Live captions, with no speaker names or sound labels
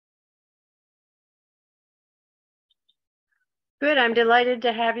Good. I'm delighted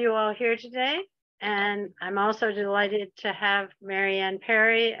to have you all here today. And I'm also delighted to have Marianne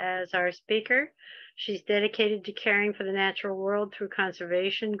Perry as our speaker. She's dedicated to caring for the natural world through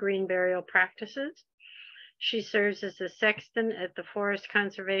conservation, green burial practices. She serves as the sexton at the Forest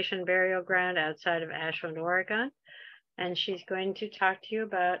Conservation Burial Ground outside of Ashland, Oregon. And she's going to talk to you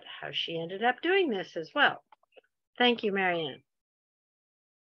about how she ended up doing this as well. Thank you, Marianne.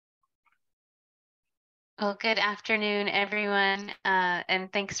 Well, good afternoon, everyone,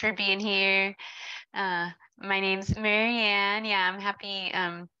 and thanks for being here. My name's Marianne. Yeah, I'm happy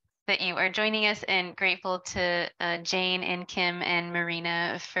that you are joining us, and grateful to Jane and Kim and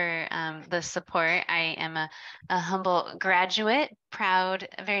Marina for the support. I am a Humboldt graduate,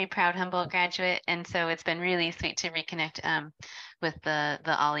 very proud Humboldt graduate, and so it's been really sweet to reconnect with the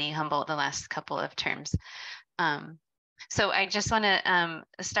OLLI Humboldt the last couple of terms. So I just want to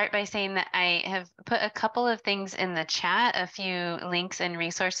start by saying that I have put a couple of things in the chat, a few links and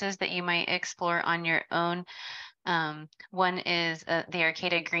resources that you might explore on your own. One is the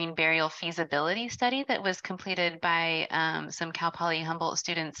Arcata Green Burial Feasibility Study that was completed by some Cal Poly Humboldt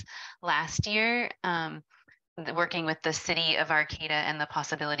students last year, working with the city of Arcata and the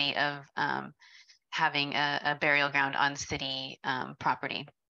possibility of having a burial ground on city property.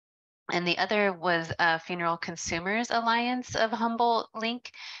 And the other was Funeral Consumers Alliance of Humboldt link,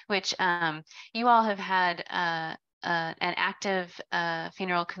 which you all have had an active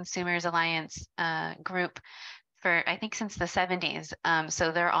Funeral Consumers Alliance group for, I think, since the 70s.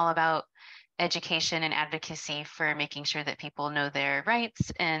 So they're all about education and advocacy for making sure that people know their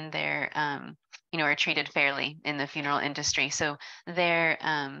rights and they're are treated fairly in the funeral industry. So they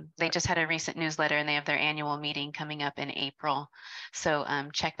just had a recent newsletter, and they have their annual meeting coming up in April. So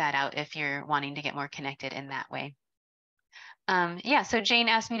check that out if you're wanting to get more connected in that way. So Jane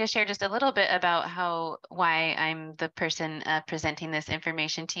asked me to share just a little bit about why I'm the person presenting this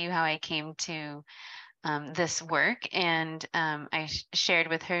information to you, how I came to this work. And I shared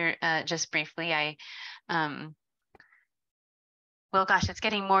with her just briefly, well, gosh, it's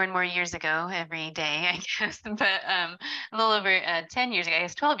getting more and more years ago every day, I guess. But a little over 10 years ago, I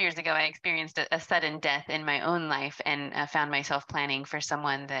guess 12 years ago, I experienced a sudden death in my own life, and found myself planning for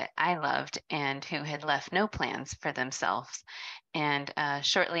someone that I loved and who had left no plans for themselves. And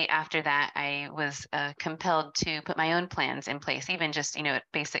shortly after that, I was compelled to put my own plans in place, even just,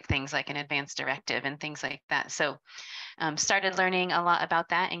 basic things like an advance directive and things like that. So started learning a lot about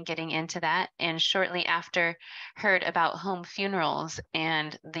that and getting into that. And shortly after, heard about home funerals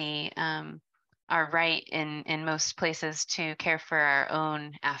and our right in most places to care for our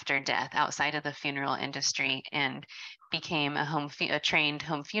own after death outside of the funeral industry, and became a trained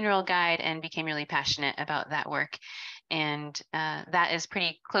home funeral guide, and became really passionate about that work. And that is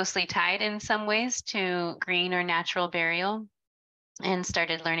pretty closely tied in some ways to green or natural burial, and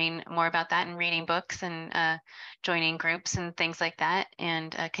started learning more about that and reading books and joining groups and things like that,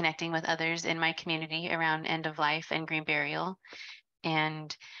 and connecting with others in my community around end of life and green burial.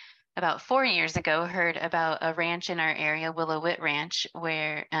 And about 4 years ago, heard about a ranch in our area, Willowit Ranch,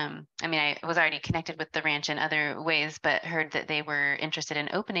 where, I was already connected with the ranch in other ways, but heard that they were interested in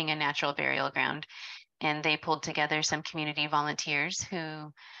opening a natural burial ground. And they pulled together some community volunteers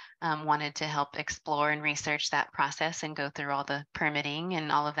who wanted to help explore and research that process and go through all the permitting and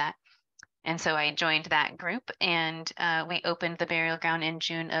all of that. And so I joined that group, and we opened the burial ground in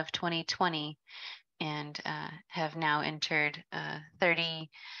June of 2020, and have now entered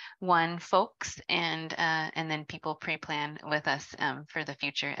 31 folks, and then people pre-plan with us for the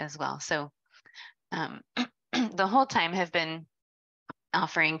future as well. So the whole time have been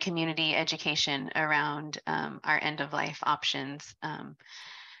offering community education around our end-of-life options,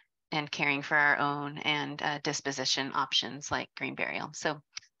 and caring for our own, and disposition options like green burial. So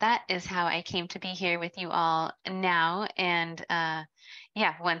that is how I came to be here with you all now. And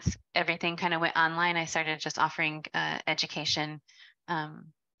once everything kind of went online, I started just offering education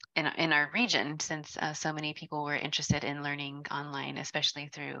in our region, since so many people were interested in learning online, especially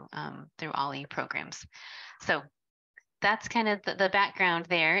through OLLI programs. So that's kind of the background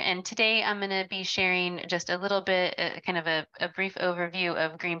there. And today I'm going to be sharing just a little bit, kind of a brief overview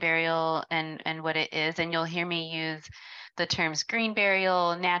of green burial and what it is. And you'll hear me use the terms green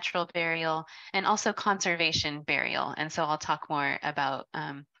burial, natural burial, and also conservation burial. And so I'll talk more about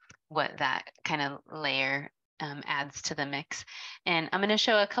what that kind of layer adds to the mix. And I'm going to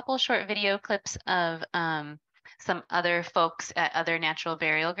show a couple short video clips of some other folks at other natural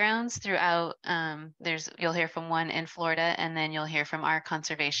burial grounds throughout. You'll hear from one in Florida, and then you'll hear from our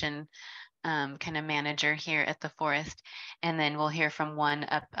conservation kind of manager here at the forest. And then we'll hear from one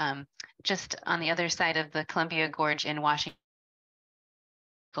up just on the other side of the Columbia Gorge in Washington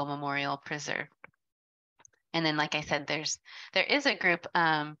Memorial Preserve. And then, like I said, there is a group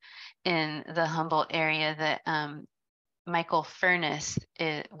in the Humboldt area that Michael Furness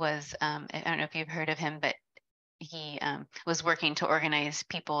was, I don't know if you've heard of him, but he was working to organize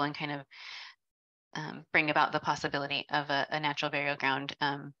people and kind of bring about the possibility of a natural burial ground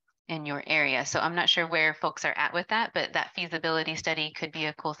in your area. So I'm not sure where folks are at with that, but that feasibility study could be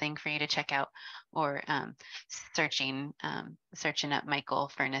a cool thing for you to check out, or searching up Michael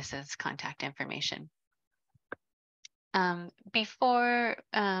Furness's contact information. Before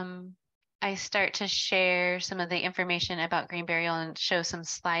I start to share some of the information about green burial and show some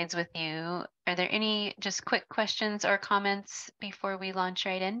slides with you, are there any just quick questions or comments before we launch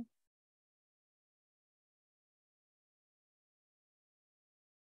right in?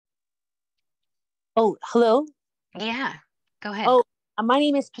 Oh, hello. Yeah, go ahead. Oh, my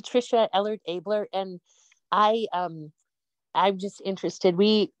name is Patricia Ellard Abler, and I'm just interested.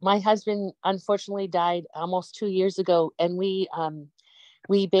 My husband unfortunately died almost 2 years ago, and we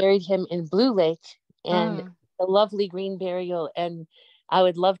buried him in Blue Lake, and a lovely green burial. And I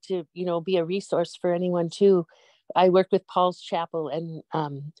would love to, be a resource for anyone too. I worked with Paul's Chapel,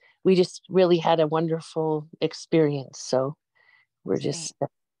 and we just really had a wonderful experience. So we're just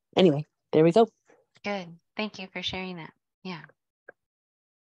anyway. There we go. Good. Thank you for sharing that. Yeah.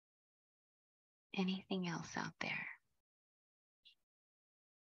 Anything else out there?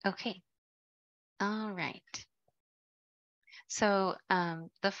 Okay. All right. So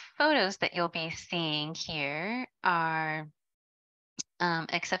the photos that you'll be seeing here are,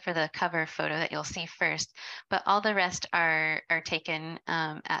 except for the cover photo that you'll see first, but all the rest are taken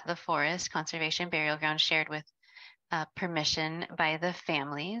at the Forest Conservation Burial Ground, shared with permission by the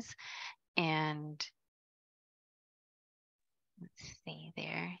families. And let's see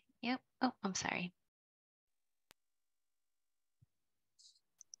there. Yep. Oh, I'm sorry.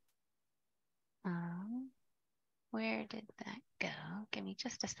 Where did that go? Give me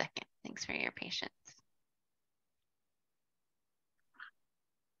just a second. Thanks for your patience.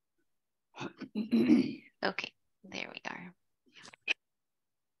 Okay, there we are.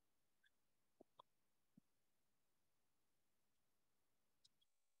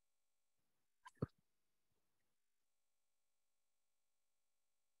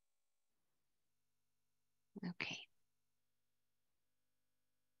 Okay.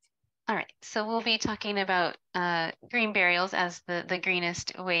 All right, so we'll be talking about green burials as the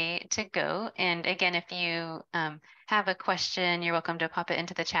greenest way to go. And again, if you have a question, you're welcome to pop it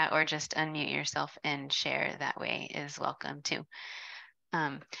into the chat, or just unmute yourself and share that way is welcome too.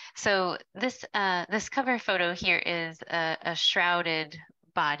 So this cover photo here is a shrouded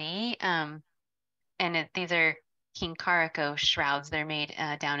body, and these are King Caraco shrouds. They're made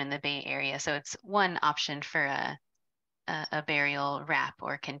down in the Bay Area, so it's one option for a burial wrap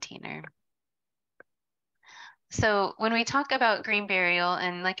or container. So when we talk about green burial,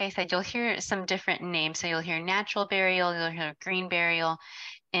 and like I said, you'll hear some different names. So you'll hear natural burial, you'll hear green burial,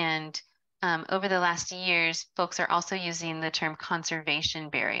 and over the last years, folks are also using the term conservation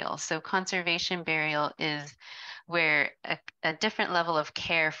burial. So conservation burial is where a different level of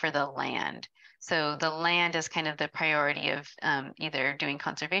care for the land. So the land is kind of the priority of either doing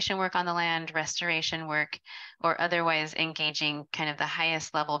conservation work on the land, restoration work, or otherwise engaging kind of the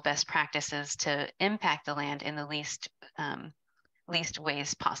highest level best practices to impact the land in the least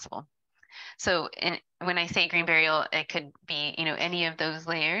ways possible. So when I say green burial, it could be, any of those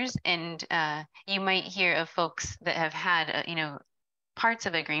layers. And you might hear of folks that have had, parts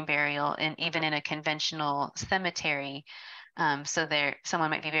of a green burial, and even in a conventional cemetery. So someone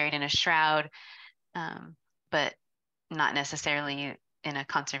might be buried in a shroud, but not necessarily in a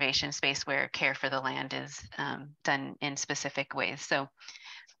conservation space where care for the land is done in specific ways. So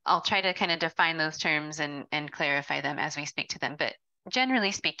I'll try to kind of define those terms and clarify them as we speak to them. But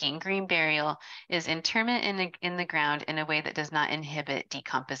generally speaking, green burial is interment in the ground in a way that does not inhibit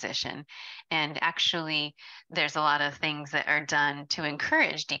decomposition. And actually, there's a lot of things that are done to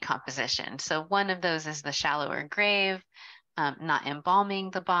encourage decomposition. So one of those is the shallower grave, not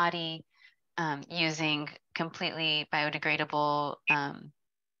embalming the body, using completely biodegradable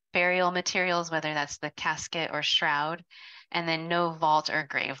burial materials, whether that's the casket or shroud, and then no vault or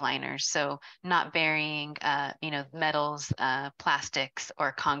grave liners. So not burying, metals, plastics,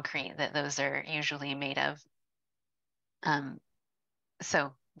 or concrete that those are usually made of.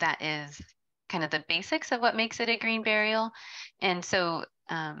 So that is kind of the basics of what makes it a green burial. And so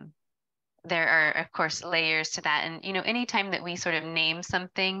there are, of course, layers to that. And, anytime that we sort of name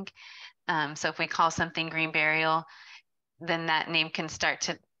something, so if we call something green burial, then that name can start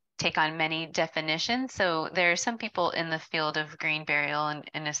to take on many definitions. So there are some people in the field of green burial,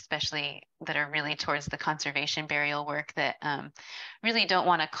 and especially that are really towards the conservation burial work, that really don't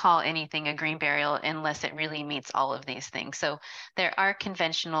want to call anything a green burial unless it really meets all of these things. So there are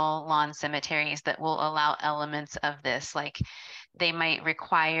conventional lawn cemeteries that will allow elements of this, like they might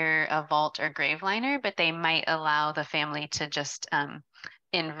require a vault or grave liner, but they might allow the family to just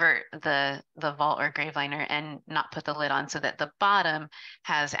invert the vault or grave liner and not put the lid on, so that the bottom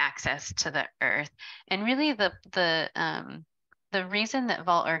has access to the earth. And really the reason that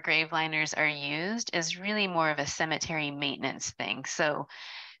vault or grave liners are used is really more of a cemetery maintenance thing. So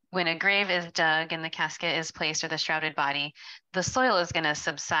when a grave is dug and the casket is placed, or the shrouded body, the soil is going to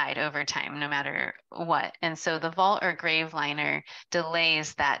subside over time no matter what. And so the vault or grave liner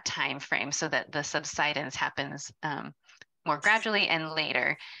delays that time frame so that the subsidence happens more gradually and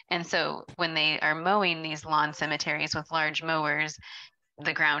later. And so when they are mowing these lawn cemeteries with large mowers,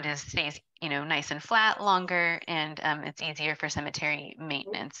 the ground stays nice and flat longer, and it's easier for cemetery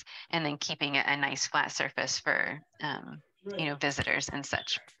maintenance, and then keeping it a nice flat surface for visitors and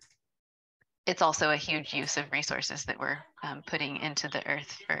such. It's also a huge use of resources that we're putting into the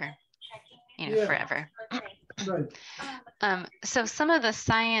earth for forever. So some of the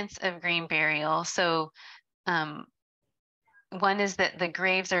science of green burial. So one is that the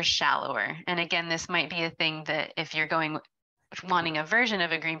graves are shallower. And again, this might be a thing that if you're wanting a version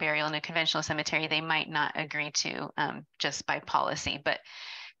of a green burial in a conventional cemetery, they might not agree to just by policy. But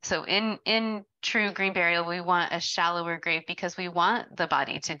so in true green burial, we want a shallower grave because we want the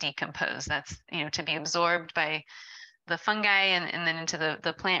body to decompose. That's, to be absorbed by the fungi and then into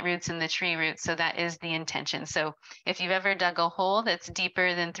the plant roots and the tree roots. So that is the intention. So if you've ever dug a hole that's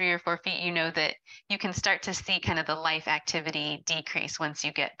deeper than 3 or 4 feet, you know that you can start to see kind of the life activity decrease once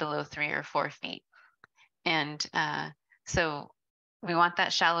you get below 3 or 4 feet. And so we want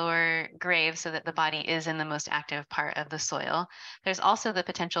that shallower grave so that the body is in the most active part of the soil. There's also the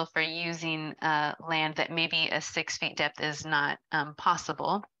potential for using land that maybe a 6 feet depth is not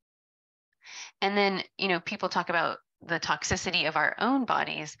possible. And then, people talk about the toxicity of our own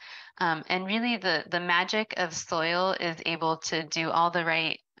bodies. And really the magic of soil is able to do all the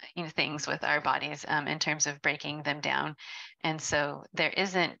right things with our bodies in terms of breaking them down. And so there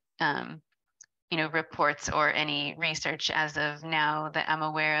isn't reports or any research as of now that I'm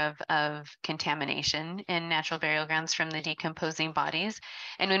aware of contamination in natural burial grounds from the decomposing bodies.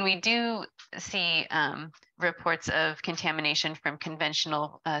 And when we do see reports of contamination from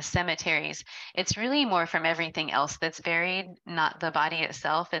conventional cemeteries, it's really more from everything else that's buried, not the body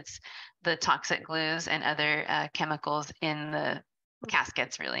itself. It's the toxic glues and other chemicals in the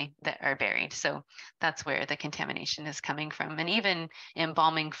caskets really that are buried. So that's where the contamination is coming from. And even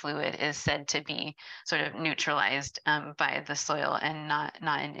embalming fluid is said to be sort of neutralized by the soil, and not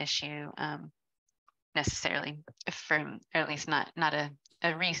an issue necessarily from, or at least not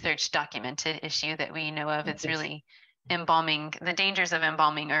a research documented issue that we know of. It's really embalming. The dangers of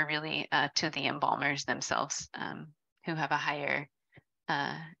embalming are really to the embalmers themselves, who have a higher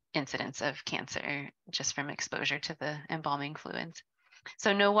incidence of cancer just from exposure to the embalming fluids.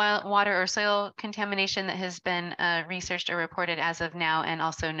 So no water or soil contamination that has been researched or reported as of now, and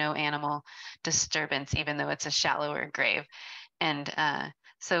also no animal disturbance, even though it's a shallower grave. And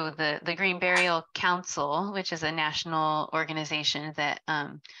so the Green Burial Council, which is a national organization that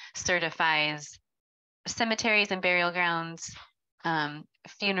certifies cemeteries and burial grounds,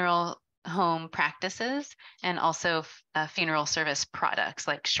 funeral home practices, and also funeral service products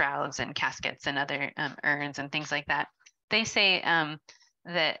like shrouds and caskets and other urns and things like that. They say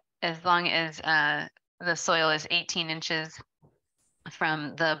that as long as the soil is 18 inches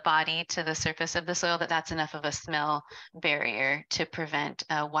from the body to the surface of the soil, that's enough of a smell barrier to prevent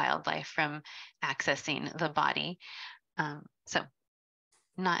wildlife from accessing the body. So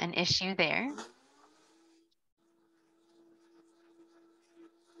not an issue there.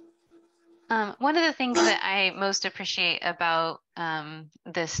 One of the things that I most appreciate about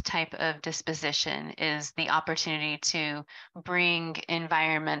this type of disposition is the opportunity to bring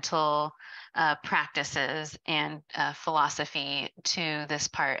environmental practices and philosophy to this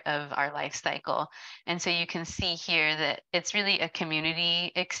part of our life cycle. And so you can see here that it's really a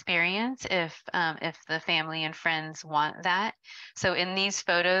community experience if the family and friends want that. So in these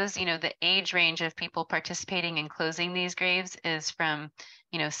photos, the age range of people participating in closing these graves is from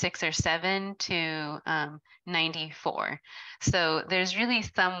 6 or 7 to 94. So there's really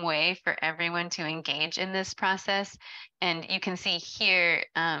some way for everyone to engage in this process. And you can see here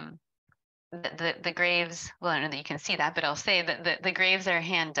the graves, well, I don't know that you can see that, but I'll say that the graves are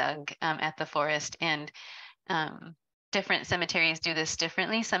hand dug at the forest. And different cemeteries do this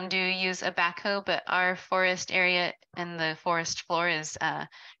differently. Some do use a backhoe, but our forest area and the forest floor is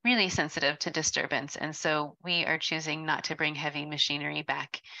really sensitive to disturbance. And so we are choosing not to bring heavy machinery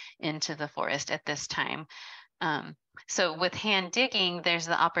back into the forest at this time. So with hand digging, there's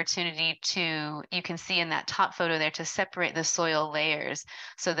the opportunity to, you can see in that top photo there, to separate the soil layers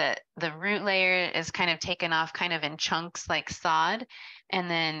so that the root layer is kind of taken off kind of in chunks like sod and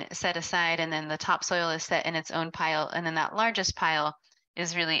then set aside. And then the topsoil is set in its own pile. And then that largest pile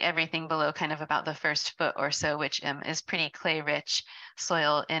is really everything below kind of about the first foot or so, which is pretty clay rich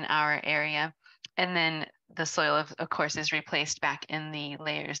soil in our area. And then the soil, of course, is replaced back in the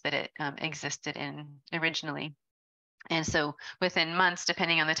layers that it existed in originally. And so within months,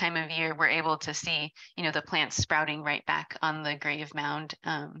 depending on the time of year, we're able to see, the plants sprouting right back on the grave mound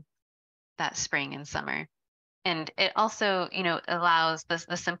that spring and summer. And it also, allows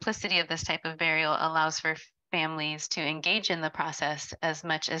the simplicity of this type of burial allows for families to engage in the process as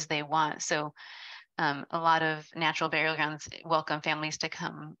much as they want. So a lot of natural burial grounds welcome families to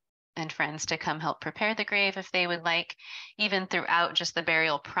come and friends to come help prepare the grave if they would like. Even throughout just the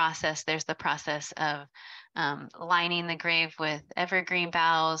burial process, there's the process of lining the grave with evergreen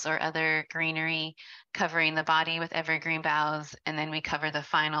boughs or other greenery, covering the body with evergreen boughs, and then we cover the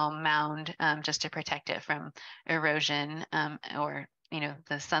final mound just to protect it from erosion or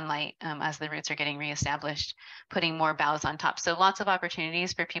the sunlight as the roots are getting reestablished, putting more boughs on top. So lots of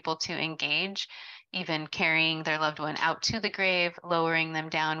opportunities for people to engage, even carrying their loved one out to the grave, lowering them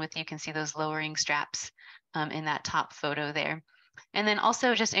down with, you can see those lowering straps in that top photo there. And then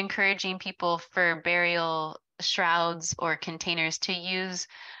also just encouraging people for burial shrouds or containers to use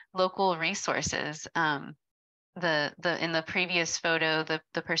local resources. In the previous photo,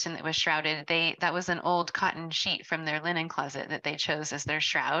 the person that was shrouded, that was an old cotton sheet from their linen closet that they chose as their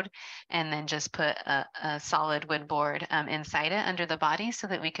shroud, and then just put a solid wood board inside it under the body so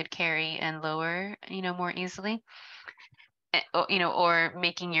that we could carry and lower, more easily. Or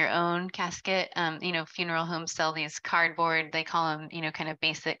making your own casket. Funeral homes sell these cardboard, they call them, kind of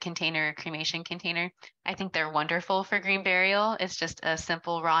basic container, cremation container. I think they're wonderful for green burial. It's just a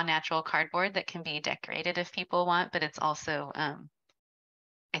simple, raw, natural cardboard that can be decorated if people want, but it's also,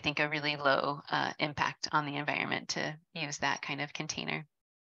 I think, a really low impact on the environment to use that kind of container.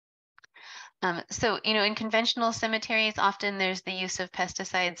 So, in conventional cemeteries, often there's the use of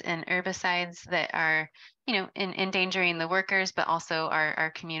pesticides and herbicides that are, endangering the workers, but also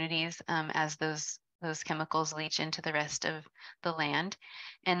our communities as those chemicals leach into the rest of the land,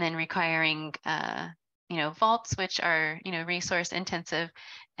 and then requiring, vaults, which are, resource intensive,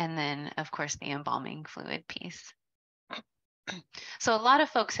 and then, of course, the embalming fluid piece. So a lot of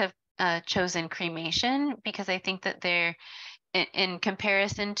folks have chosen cremation because I think that they're, in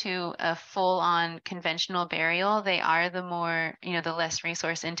comparison to a full-on conventional burial, they are the more, the less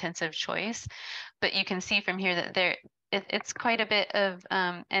resource intensive choice. But you can see from here that it's quite a bit of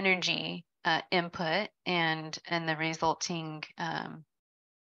energy input and the resulting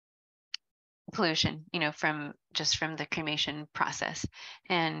pollution, from the cremation process.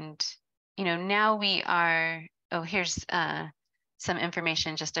 And, now we are, here's some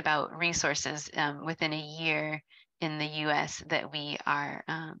information just about resources within a year in the US that we are,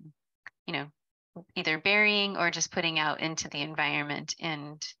 either burying or just putting out into the environment.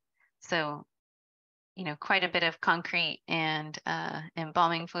 And so, quite a bit of concrete and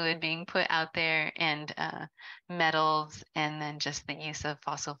embalming fluid being put out there, and metals, and then just the use of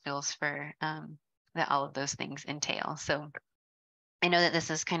fossil fuels for that all of those things entail. So I know that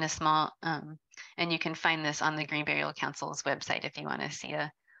this is kind of small, and you can find this on the Green Burial Council's website if you want to see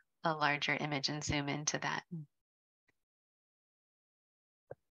a larger image and zoom into that.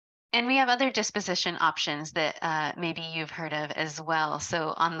 And we have other disposition options that maybe you've heard of as well.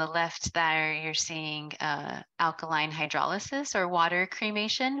 So on the left there, you're seeing alkaline hydrolysis or water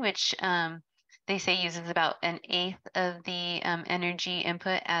cremation, which they say uses about 1/8 of the energy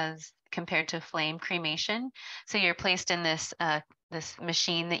input as compared to flame cremation. So you're placed in this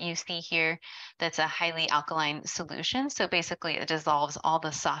machine that you see here that's a highly alkaline solution. So basically it dissolves all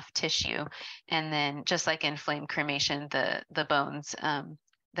the soft tissue. And then just like in flame cremation, the bones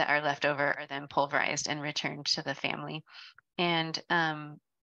that are left over are then pulverized and returned to the family. And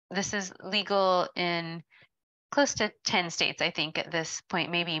this is legal in close to 10 states, I think, at this point,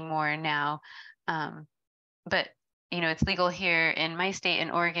 maybe more now. But it's legal here in my state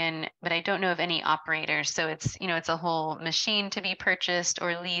in Oregon, but I don't know of any operators. So it's, it's a whole machine to be purchased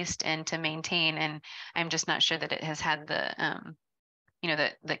or leased and to maintain. And I'm just not sure that it has had the,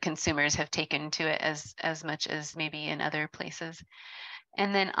 that consumers have taken to it as much as maybe in other places.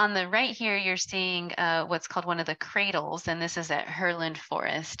 And then on the right here, you're seeing what's called one of the cradles, and this is at Herland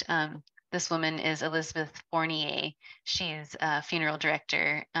Forest. This woman is Elizabeth Fournier. She's a funeral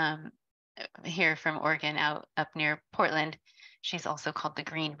director here from Oregon, up near Portland. She's also called the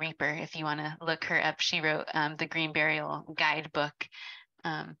Green Reaper. If you want to look her up, she wrote the Green Burial Guidebook.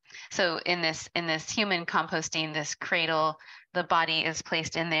 So in this human composting, this cradle, the body is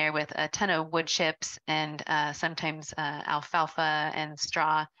placed in there with a ton of wood chips and sometimes alfalfa and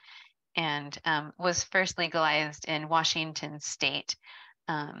straw, and was first legalized in Washington State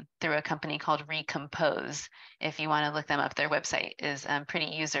through a company called Recompose. If you want to look them up, their website is pretty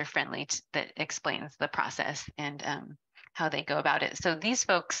user friendly that explains the process and how they go about it. So these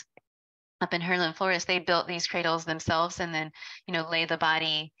folks up in Herland Forest, they built these cradles themselves and then, lay the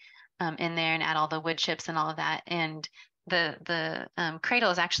body in there and add all the wood chips and all of that. And the cradle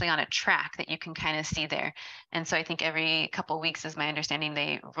is actually on a track that you can kind of see there. And so I think every couple of weeks, is my understanding,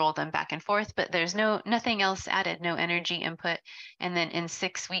 they roll them back and forth, but there's nothing else added, no energy input. And then in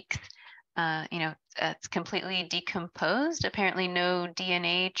 6 weeks, it's completely decomposed, apparently no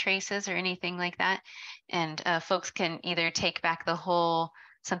DNA traces or anything like that. And folks can either take back the whole,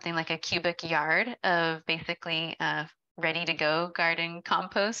 something like a cubic yard of basically ready to go garden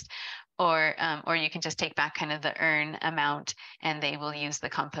compost, or you can just take back kind of the urn amount, and they will use the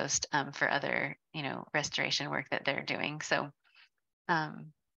compost for other, restoration work that they're doing. So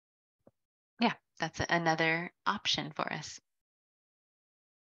yeah, that's another option for us.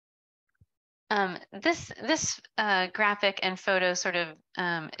 This graphic and photo sort of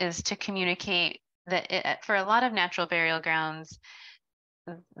is to communicate that for a lot of natural burial grounds,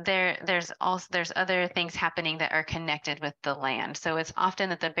 there's other things happening that are connected with the land. So it's often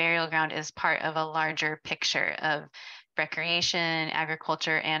that the burial ground is part of a larger picture of recreation,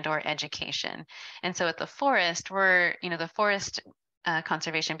 agriculture, and or education. And so at the forest, the forest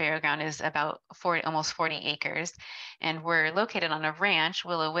conservation burial ground is about almost 40 acres. And we're located on a ranch,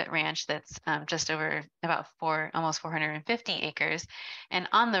 Willow Witt Ranch, that's just over about almost 450 acres. And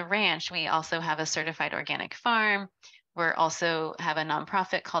on the ranch, we also have a certified organic farm. We're also have a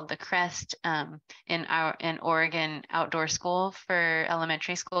nonprofit called The Crest. In Oregon, outdoor school for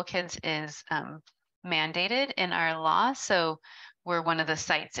elementary school kids is mandated in our law. So we're one of the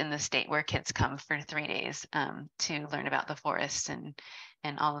sites in the state where kids come for 3 days to learn about the forests and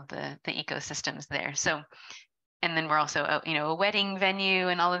all of the ecosystems there. So, and then we're also a wedding venue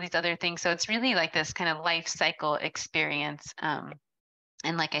and all of these other things. So it's really like this kind of life cycle experience.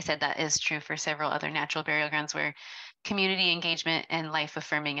 And like I said, that is true for several other natural burial grounds where community engagement and life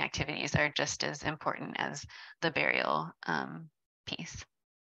affirming activities are just as important as the burial piece.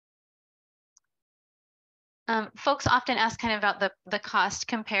 Folks often ask kind of about the cost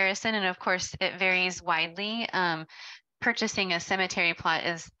comparison, and of course it varies widely. Purchasing a cemetery plot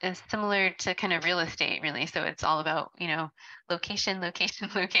is similar to kind of real estate, really. So it's all about, location, location,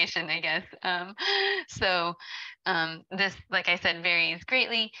 location, I guess. This, like I said, varies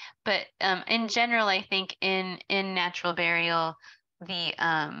greatly, but in general, I think in natural burial, the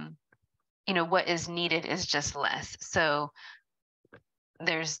what is needed is just less. So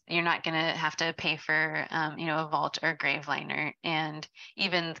you're not going to have to pay for a vault or grave liner, and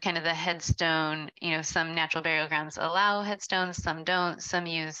even kind of the headstone, some natural burial grounds allow headstones, some don't, some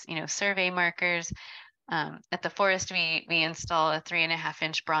use survey markers. At the forest, we install a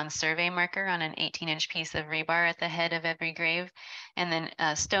 3.5-inch bronze survey marker on an 18-inch piece of rebar at the head of every grave, and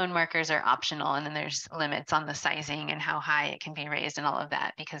then stone markers are optional, and then there's limits on the sizing and how high it can be raised and all of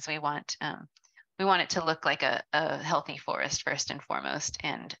that, because we want it to look like a healthy forest first and foremost,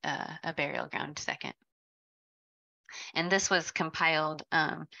 and a burial ground second. And this was compiled,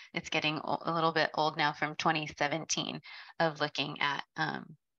 it's getting a little bit old now, from 2017, of looking at,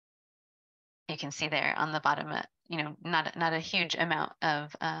 you can see there on the bottom, not a huge amount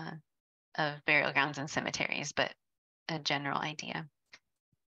of burial grounds and cemeteries, but a general idea.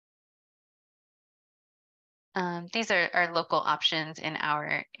 These are local options in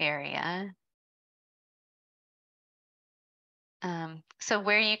our area. So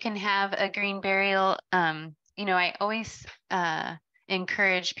where you can have a green burial, I always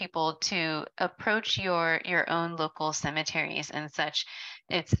encourage people to approach your own local cemeteries and such.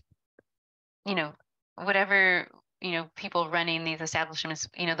 It's, whatever, people running these establishments,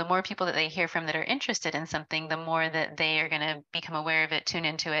 the more people that they hear from that are interested in something, the more that they are going to become aware of it, tune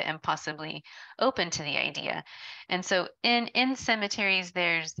into it, and possibly open to the idea. And so in cemeteries,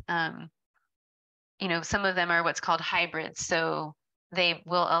 there's, some of them are what's called hybrids. So they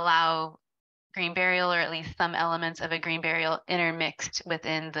will allow green burial, or at least some elements of a green burial intermixed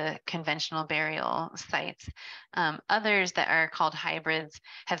within the conventional burial sites. Others that are called hybrids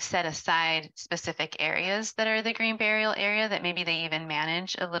have set aside specific areas that are the green burial area that maybe they even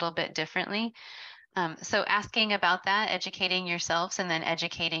manage a little bit differently. So asking about that, educating yourselves, and then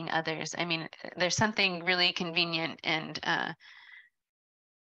educating others. I mean, there's something really convenient and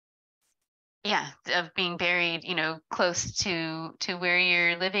yeah, of being buried, you know, close to where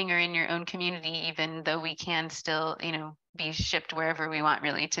you're living or in your own community, even though we can still, you know, be shipped wherever we want,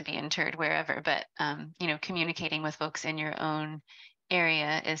 really, to be interred wherever. But you know, communicating with folks in your own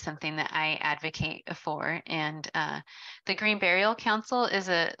area is something that I advocate for. And the Green Burial Council is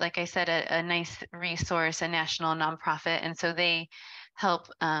like I said, a nice resource, a national nonprofit, and so they help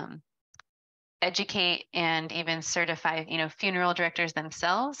educate and even certify, you know, funeral directors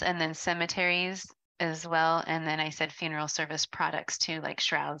themselves, and then cemeteries as well. And then I said funeral service products too, like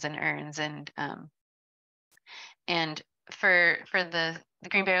shrouds and urns. And for the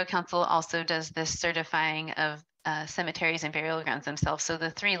Green Burial Council also does this certifying of cemeteries and burial grounds themselves. So the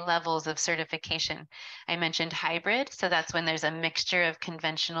 3 levels of certification, I mentioned hybrid. So that's when there's a mixture of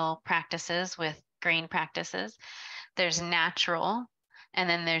conventional practices with green practices. There's natural, and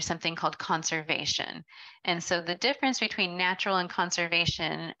then there's something called conservation. And so the difference between natural and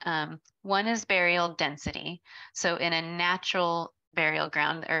conservation, one is burial density. So in a natural burial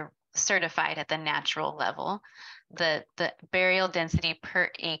ground, or certified at the natural level, the burial density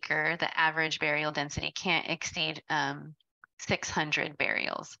per acre, the average burial density can't exceed 600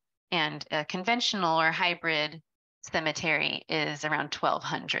 burials. And a conventional or hybrid cemetery is around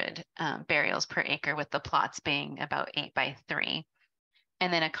 1,200 burials per acre, with the plots being about 8 by 3.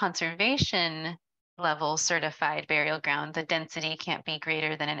 And then a conservation level certified burial ground, the density can't be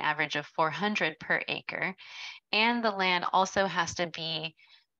greater than an average of 400 per acre. And the land also has to be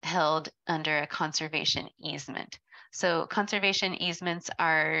held under a conservation easement. So conservation easements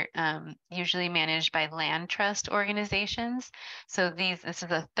are usually managed by land trust organizations. So this is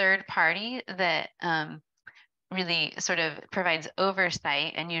a third party that really sort of provides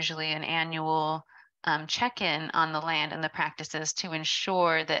oversight, and usually an annual check-in on the land and the practices to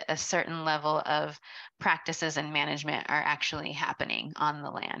ensure that a certain level of practices and management are actually happening on the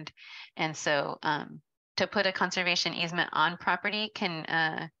land. And so to put a conservation easement on property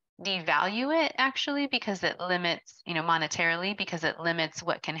can devalue it, actually, because it limits, you know, monetarily, because it limits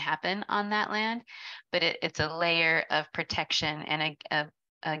what can happen on that land. But it's a layer of protection and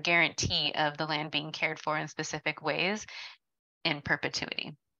a guarantee of the land being cared for in specific ways in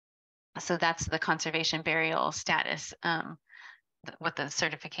perpetuity. So that's the conservation burial status, what the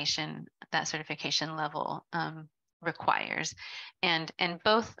certification, that certification level requires. And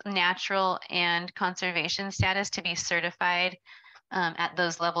both natural and conservation status, to be certified at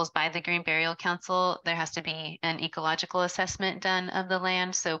those levels by the Green Burial Council, there has to be an ecological assessment done of the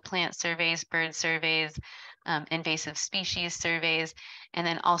land. So plant surveys, bird surveys, invasive species surveys, and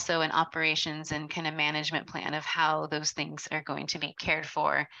then also an operations and kind of management plan of how those things are going to be cared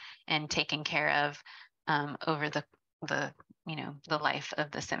for and taken care of over the you know, the life of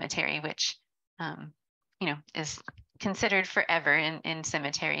the cemetery, which you know, is considered forever in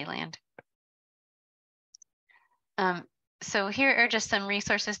cemetery land. So here are just some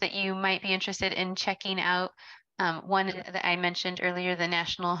resources that you might be interested in checking out. One that I mentioned earlier, the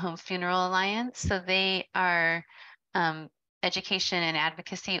National Home Funeral Alliance. So they are education and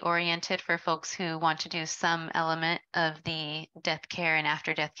advocacy oriented for folks who want to do some element of the death care and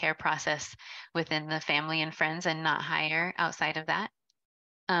after death care process within the family and friends, and not hire outside of that.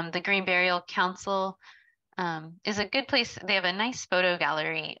 The Green Burial Council is a good place. They have a nice photo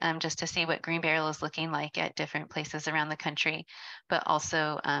gallery just to see what green burial is looking like at different places around the country, but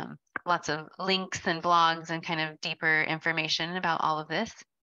also lots of links and blogs and kind of deeper information about all of this.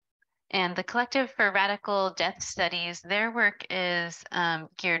 And the Collective for Radical Death Studies, their work is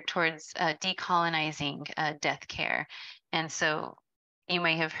geared towards decolonizing death care. And so you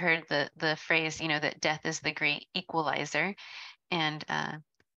may have heard the phrase, you know, that death is the great equalizer. And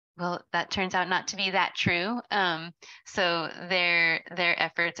well, that turns out not to be that true. So their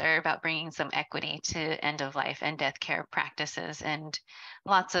efforts are about bringing some equity to end of life and death care practices, and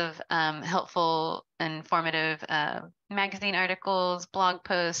lots of helpful, informative magazine articles, blog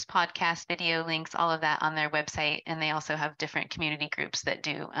posts, podcast, video links, all of that on their website. And they also have different community groups that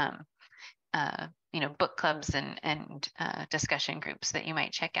do you know, book clubs and discussion groups that you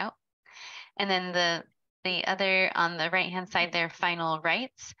might check out. And then the other on the right-hand side there, Final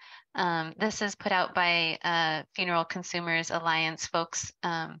Rights. This is put out by Funeral Consumers Alliance folks.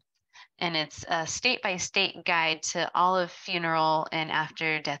 and it's a state-by-state guide to all of funeral and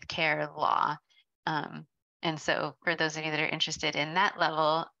after-death care law. And so for those of you that are interested in that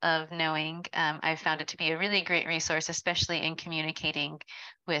level of knowing, I've found it to be a really great resource, especially in communicating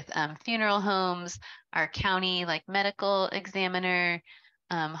with funeral homes, our county like medical examiner,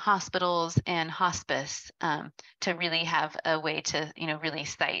 hospitals, and hospice, to really have a way to, really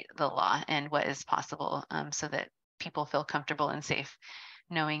cite the law and what is possible, so that people feel comfortable and safe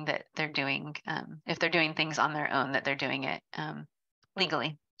knowing that they're doing, if they're doing things on their own, that they're doing it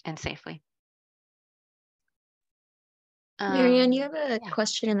legally and safely. Marianne, you have a yeah.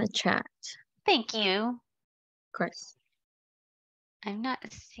 question in the chat. Thank you. Of course. I'm not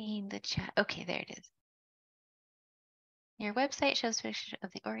seeing the chat. Okay, there it is. Your website shows pictures of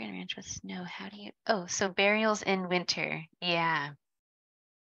the Oregon Ranch with snow. How do you? Oh, so burials in winter. Yeah,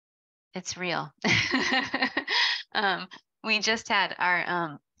 it's real. We just had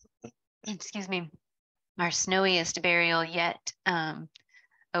our excuse me, our snowiest burial yet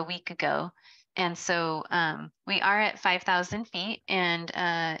a week ago, and so we are at 5,000 feet,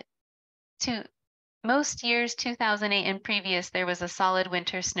 and most years, 2008 and previous, there was a solid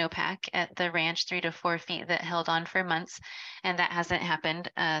winter snowpack at the ranch, 3 to 4 feet, that held on for months. And that hasn't happened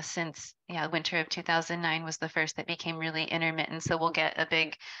since, winter of 2009 was the first that became really intermittent. So we'll get a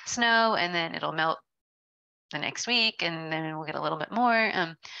big snow and then it'll melt the next week, and then we'll get a little bit more.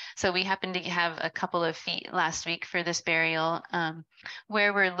 So we happened to have a couple of feet last week for this burial.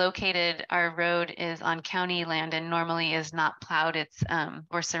 Where we're located, our road is on county land and normally is not plowed. It's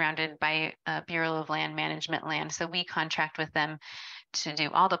we're surrounded by Bureau of Land Management land, so we contract with them to do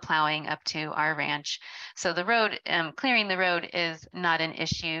all the plowing up to our ranch. So the road, clearing the road is not an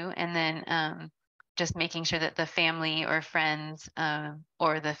issue, and then just making sure that the family or friends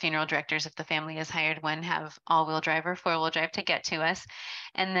or the funeral directors, if the family has hired one, have all-wheel drive or four-wheel drive to get to us.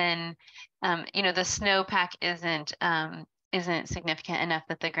 And then, the snowpack isn't significant enough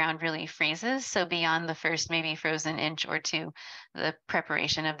that the ground really freezes. So beyond the first maybe frozen inch or two, the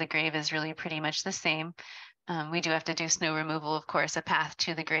preparation of the grave is really pretty much the same. We do have to do snow removal, of course, a path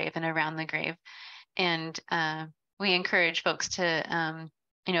to the grave and around the grave. And we encourage folks to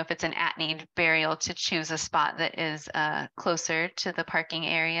if it's an at-need burial, to choose a spot that is closer to the parking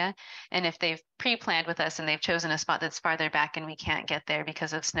area. And if they've pre-planned with us and they've chosen a spot that's farther back and we can't get there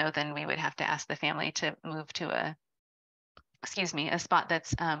because of snow, then we would have to ask the family to move to a spot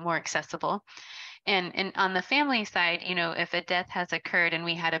that's more accessible. And on the family side, if a death has occurred and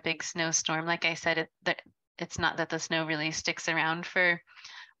we had a big snowstorm, like I said, it's not that the snow really sticks around for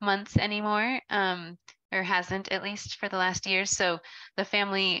months anymore. Or hasn't, at least for the last year. So the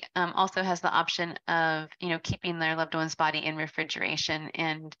family also has the option of, keeping their loved one's body in refrigeration.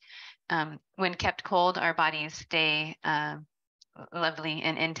 And when kept cold, our bodies stay lovely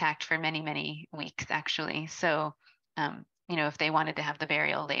and intact for many, many weeks, actually. So, if they wanted to have the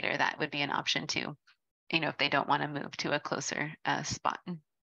burial later, that would be an option too, if they don't want to move to a closer spot.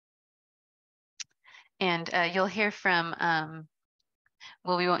 And you'll hear from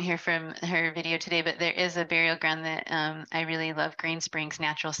well, we won't hear from her video today, but there is a burial ground that I really love, Green Springs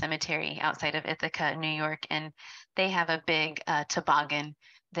Natural Cemetery outside of Ithaca, New York. And they have a big toboggan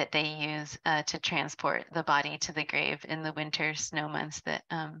that they use to transport the body to the grave in the winter snow months that,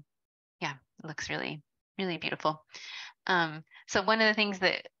 looks really, really beautiful. So one of the things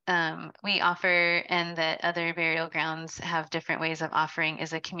that we offer and that other burial grounds have different ways of offering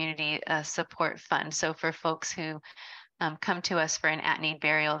is a community support fund. So for folks who come to us for an at-need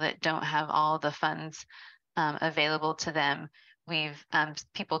burial that don't have all the funds available to them, we've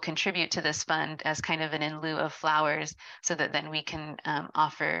people contribute to this fund as kind of an in lieu of flowers, so that then we can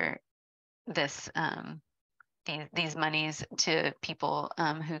offer this these monies to people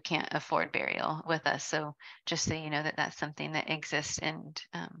who can't afford burial with us. So just so you know that that's something that exists and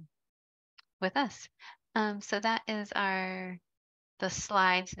with us. So that is the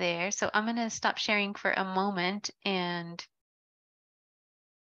slides there. So I'm going to stop sharing for a moment, and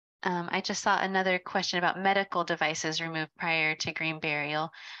I just saw another question about medical devices removed prior to green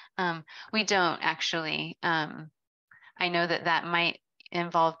burial. We don't actually. I know that might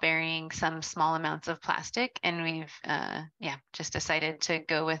involve burying some small amounts of plastic, and we've just decided to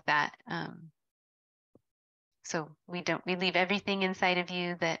go with that. So we leave everything inside of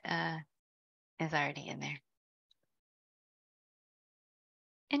you that is already in there.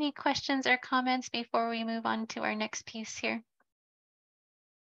 Any questions or comments before we move on to our next piece here?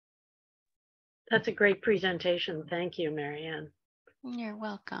 That's a great presentation. Thank you, Marianne. You're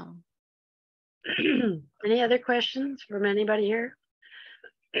welcome. Any other questions from anybody here?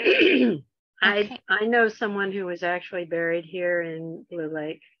 Okay. I know someone who was actually buried here in Blue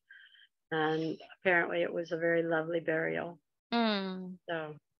Lake. And apparently it was a very lovely burial. Mm.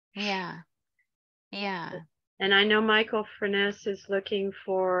 So Yeah. Yeah. And I know Michael Furness is looking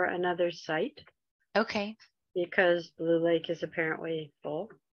for another site. Okay. Because Blue Lake is apparently full.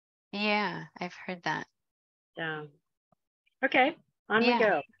 Yeah, I've heard that. Yeah. Okay, on we Yeah,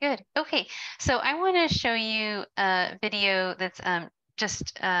 go. good. Okay, so I want to show you a video that's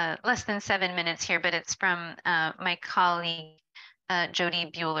just less than 7 minutes here, but it's from my colleague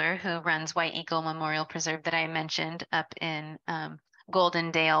Jody Bueller, who runs White Eagle Memorial Preserve that I mentioned up in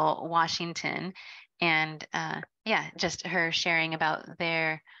Goldendale, Washington. And yeah, just her sharing about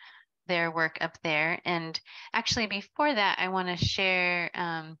their work up there. And actually, before that, I want to share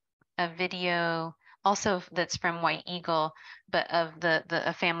a video also that's from White Eagle, but of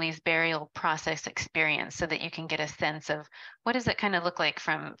a family's burial process experience, so that you can get a sense of what does it kind of look like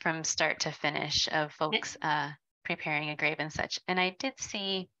from start to finish of folks preparing a grave and such. And I did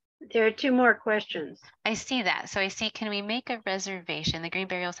see. There are 2 more questions. I see that. So I see, can we make a reservation? The Green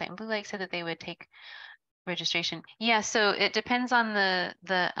Burial Site in Blue Lake said that they would take registration. Yeah, so it depends on the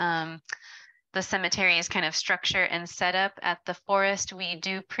cemetery's kind of structure and setup. At the forest, we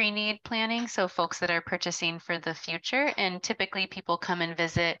do pre-need planning, so folks that are purchasing for the future, and typically people come and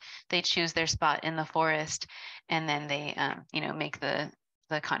visit, they choose their spot in the forest, and then they make the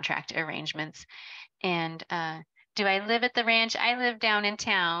contract arrangements. And do I live at the ranch? I live down in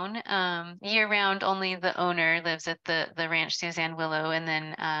town year round. Only the owner lives at the ranch, Suzanne Willow. And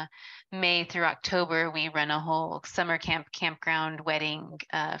then May through October, we run a whole summer camp, campground, wedding,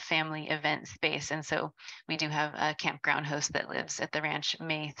 family event space. And so we do have a campground host that lives at the ranch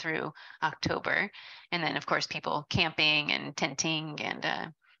May through October. And then, of course, people camping and tenting,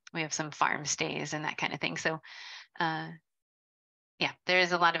 and we have some farm stays and that kind of thing. So yeah, there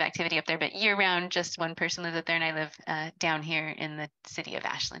is a lot of activity up there, but year round, just one person lives up there, and I live down here in the city of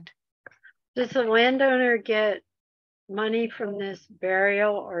Ashland. Does the landowner get money from this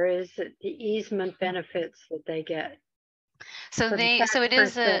burial, or is it the easement benefits that they get? So it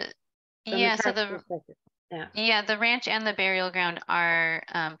is the ranch and the burial ground are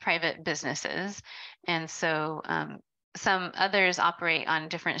private businesses, and so some others operate on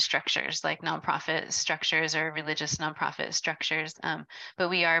different structures, like nonprofit structures or religious nonprofit structures, but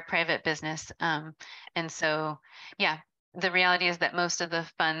we are a private business. And so, yeah, the reality is that most of the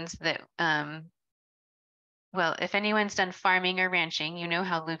funds that, well, if anyone's done farming or ranching, you know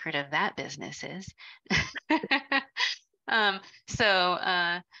how lucrative that business is.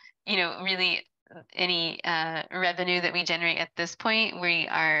 Really, any revenue that we generate at this point, we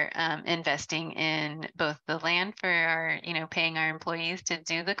are investing in both the land for our, paying our employees to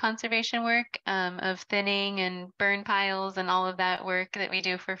do the conservation work of thinning and burn piles and all of that work that we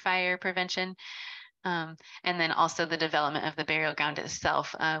do for fire prevention. And then also the development of the burial ground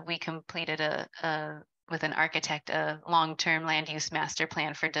itself. We completed with an architect, a long-term land use master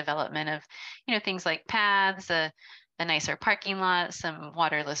plan for development of, things like paths, a nicer parking lot, some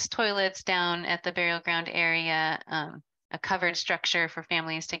waterless toilets down at the burial ground area, a covered structure for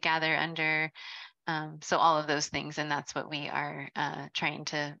families to gather under. So all of those things, and that's what we are trying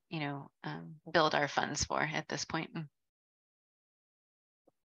to, build our funds for at this point.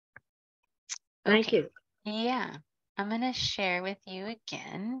 Thank you. Yeah, I'm going to share with you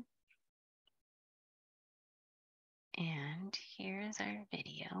again. And here's our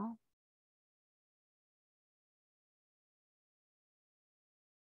video.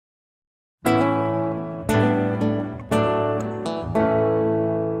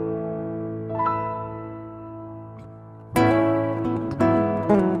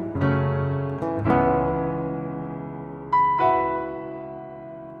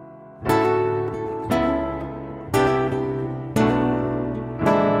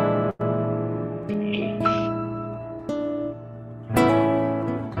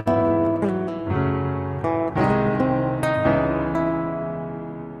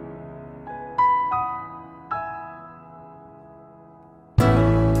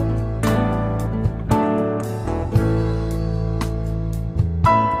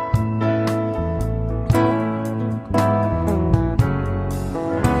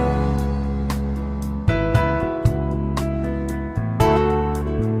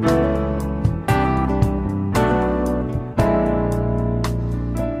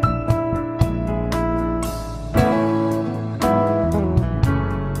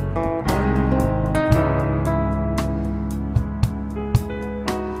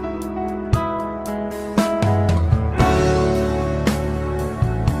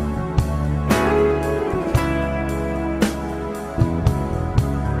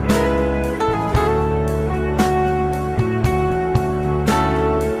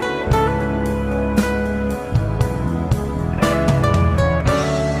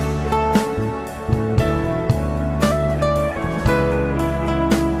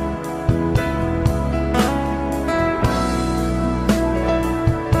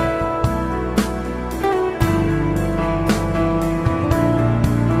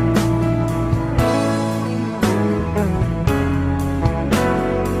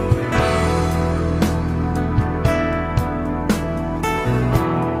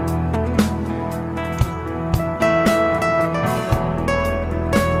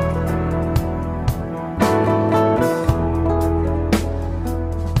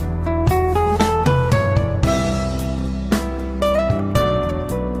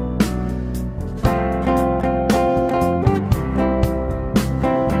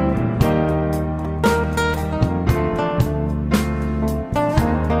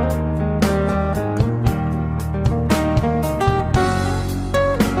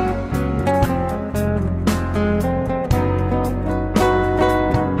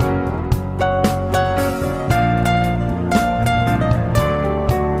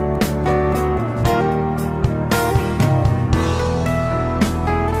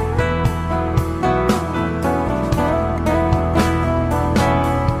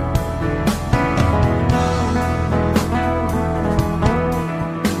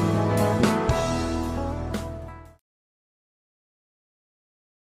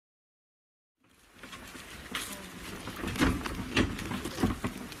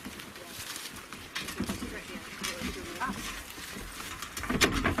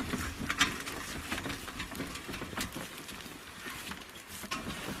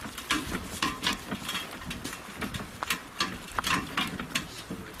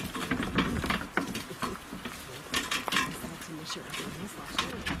 You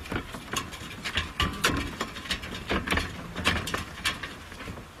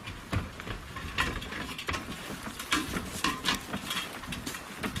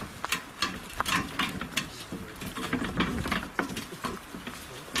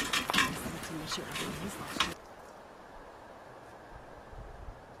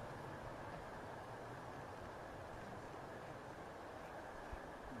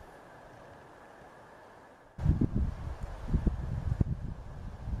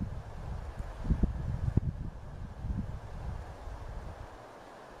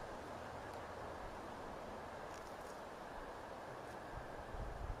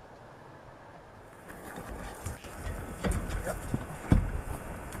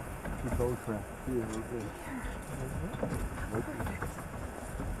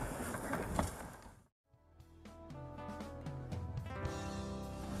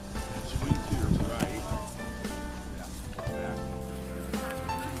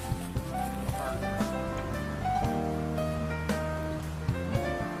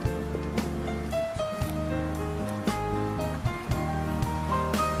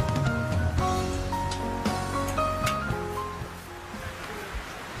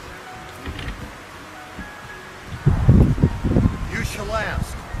shall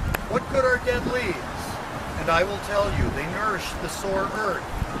ask, what good are dead leaves? And I will tell you, they nourish the sore earth.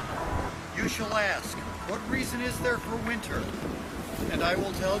 You shall ask, what reason is there for winter? And I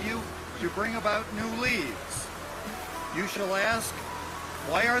will tell you, to bring about new leaves. You shall ask,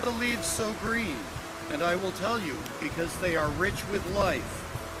 why are the leaves so green? And I will tell you, because they are rich with life.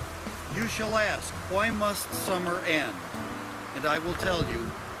 You shall ask, why must summer end? And I will tell you,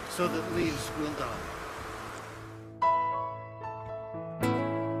 so that leaves will die.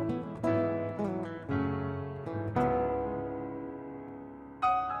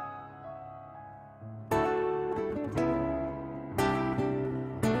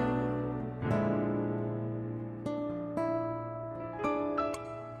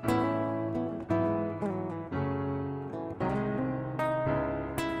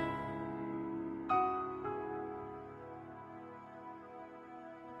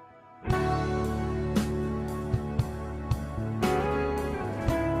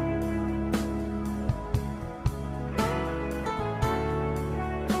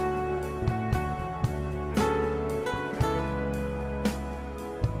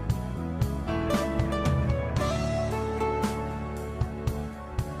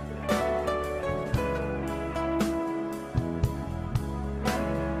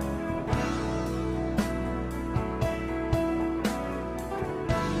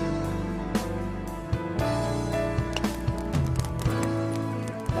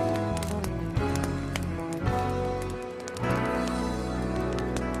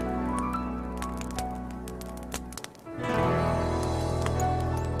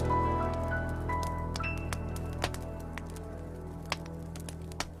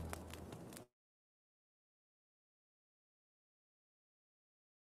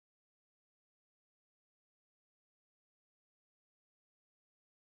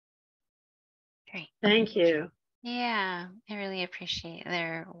 Great. Thank you. Yeah, I really appreciate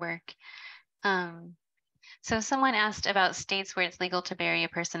their work. So someone asked about states where it's legal to bury a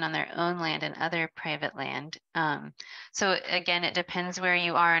person on their own land and other private land. So again, it depends where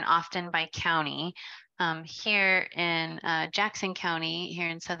you are and often by county. Here in Jackson County, here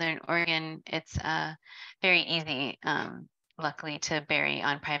in Southern Oregon, it's very easy, luckily, to bury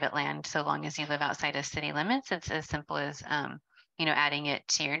on private land so long as you live outside of city limits. It's as simple as adding it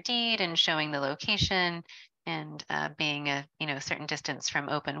to your deed and showing the location and being a certain distance from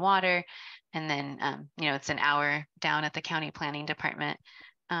open water. And then, it's an hour down at the county planning department.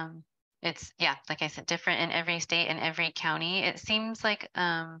 It's, like I said, different in every state and every county. It seems like,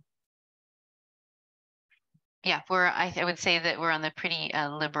 I would say that we're on the pretty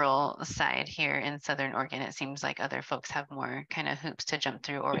liberal side here in Southern Oregon. It seems like other folks have more kind of hoops to jump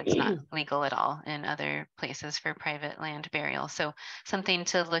through, or it's not legal at all in other places for private land burial. So something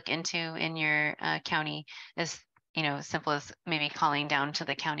to look into in your county is simple as maybe calling down to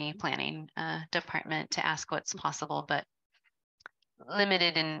the county planning department to ask what's possible, but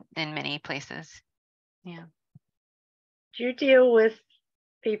limited in many places. Yeah. Do you deal with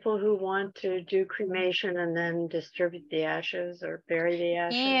people who want to do cremation and then distribute the ashes or bury the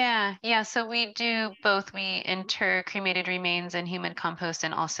ashes? Yeah. So we do both. We inter cremated remains in human compost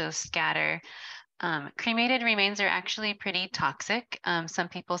and also scatter. Cremated remains are actually pretty toxic. Some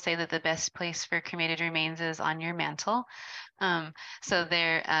people say that the best place for cremated remains is on your mantle. So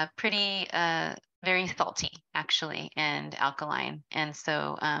they're pretty, very salty, actually, and alkaline. And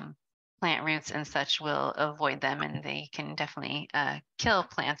so plant roots and such will avoid them, and they can definitely kill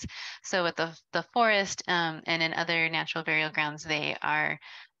plants. So with the forest and in other natural burial grounds, they are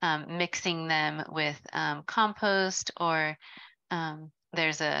mixing them with compost, or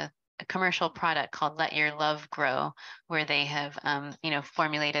there's a commercial product called Let Your Love Grow, where they have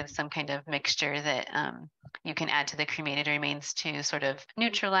formulated some kind of mixture that you can add to the cremated remains to sort of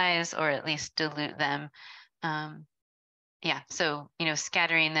neutralize or at least dilute them. Yeah, so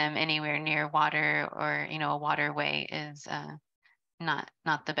scattering them anywhere near water or a waterway is not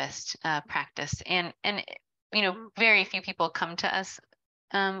the best practice. And very few people come to us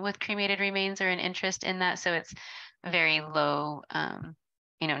with cremated remains or an interest in that, so it's very low,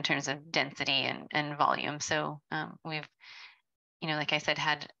 in terms of density and volume. So we've, like I said,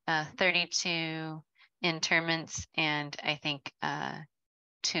 had 32 interments, and I think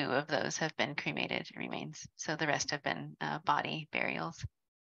 2 of those have been cremated remains. So the rest have been body burials.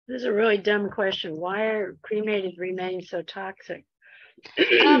 This is a really dumb question. Why are cremated remains so toxic?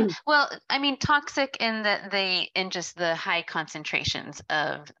 Well, I mean, toxic in that in just the high concentrations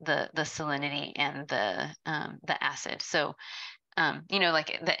of the salinity and the acid. So,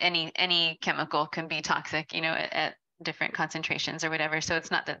 like any chemical can be toxic, at different concentrations or whatever. So it's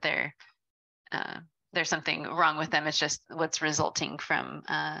not that there's something wrong with them. It's just what's resulting from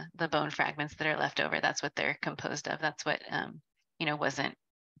the bone fragments that are left over. That's what they're composed of. That's what wasn't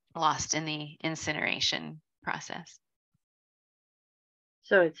lost in the incineration process.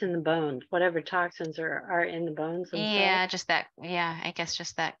 So it's in the bones. Whatever toxins are in the bones themselves. Yeah, just that. Yeah, I guess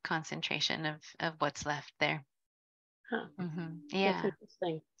just that concentration of what's left there. Huh. Mm-hmm. Yeah. That's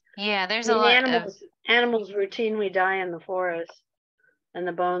interesting. Yeah, there's a lot of animals routinely die in the forest, and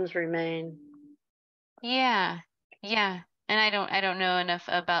the bones remain. Yeah, yeah. And I don't know enough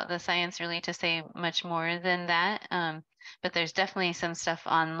about the science really to say much more than that. But there's definitely some stuff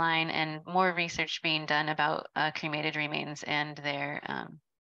online and more research being done about cremated remains and their,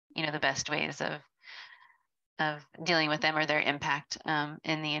 the best ways of dealing with them or their impact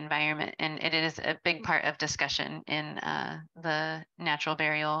in the environment. And it is a big part of discussion in the natural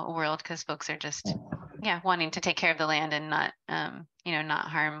burial world, because folks are just, wanting to take care of the land and not, not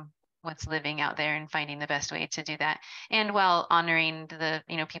harm what's living out there, and finding the best way to do that, and while honoring the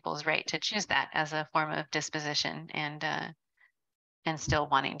people's right to choose that as a form of disposition, and still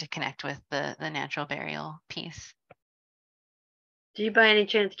wanting to connect with the natural burial piece. Do you by any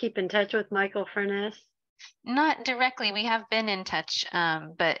chance keep in touch with Michael Furness? Not directly. We have been in touch,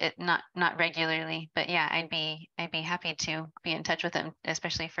 but not regularly. But yeah, I'd be happy to be in touch with him,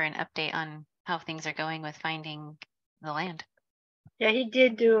 especially for an update on how things are going with finding the land. Yeah, he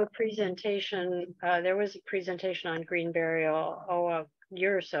did do a presentation. There was a presentation on green burial a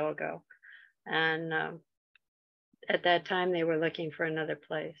year or so ago, and at that time they were looking for another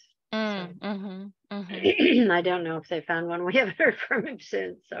place. I don't know if they found one. We haven't heard from him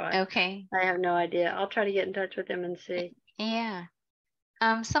since, so I have no idea. I'll try to get in touch with him and see. Yeah.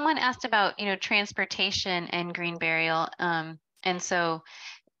 Someone asked about transportation and green burial, and so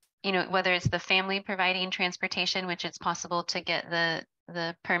whether it's the family providing transportation, which it's possible to get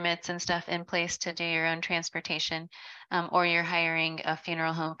the permits and stuff in place to do your own transportation, or you're hiring a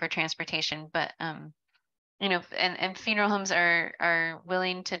funeral home for transportation. But and funeral homes are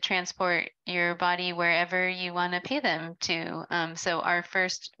willing to transport your body wherever you want to pay them to. So our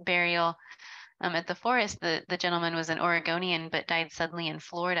first burial at the forest, the gentleman was an Oregonian but died suddenly in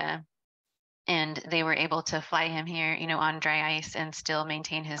Florida. And they were able to fly him here, on dry ice, and still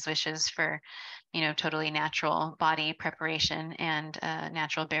maintain his wishes for, totally natural body preparation and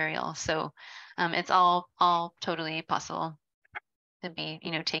natural burial. So it's all totally possible to be,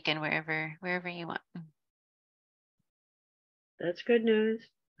 taken wherever you want. That's good news.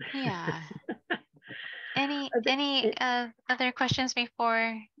 Yeah. Any other questions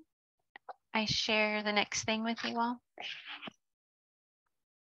before I share the next thing with you all?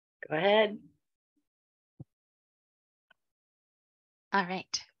 Go ahead. All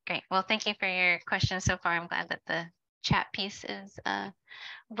right, great. Well, thank you for your questions so far. I'm glad that the chat piece is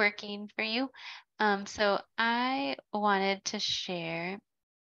working for you. So I wanted to share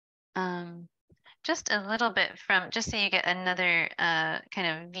just a little bit just so you get another kind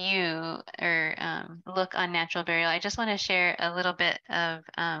of view or look on natural burial. I just want to share a little bit of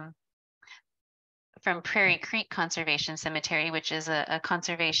from Prairie Creek Conservation Cemetery, which is a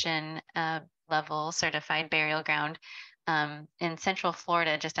conservation level certified burial ground in Central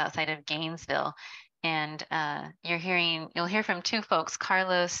Florida, just outside of Gainesville. And you'll hear from 2 folks,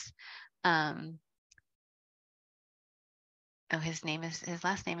 Carlos oh, his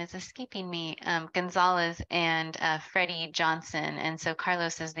last name is escaping me, Gonzalez and Freddie Johnson. And so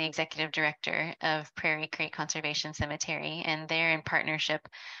Carlos is the executive director of Prairie Creek Conservation Cemetery, and they're in partnership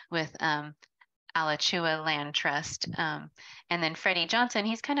with Alachua Land Trust. And then Freddie Johnson,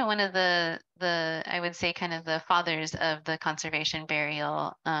 he's kind of one of the I would say kind of the fathers of the conservation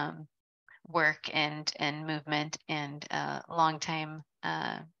burial work and movement, and longtime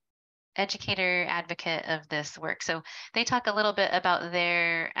educator, advocate of this work. So they talk a little bit about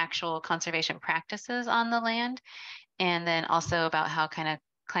their actual conservation practices on the land, and then also about how kind of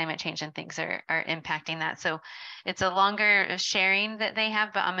climate change and things are impacting that. So it's a longer sharing that they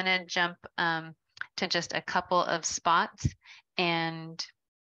have, but I'm going to jump to just a couple of spots and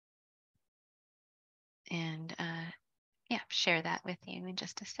yeah, share that with you in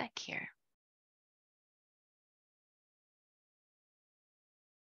just a sec here.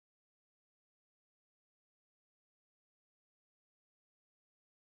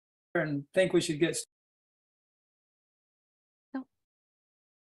 And think we should get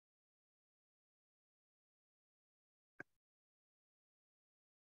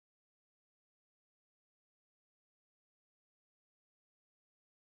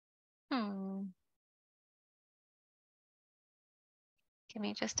Give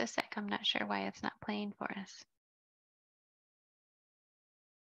me just a sec. I'm not sure why it's not playing for us.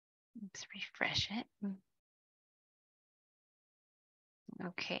 Let's refresh it.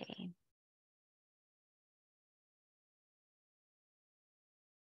 Okay.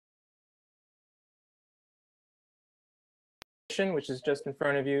 Which is just in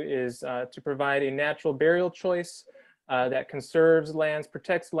front of you, is to provide a natural burial choice that conserves lands,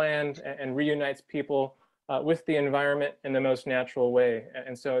 protects land, and reunites people with the environment in the most natural way.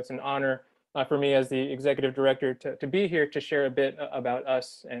 And so it's an honor for me as the executive director to be here to share a bit about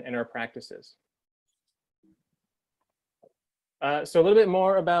us and our practices. So a little bit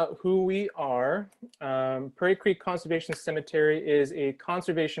more about who we are. Prairie Creek Conservation Cemetery is a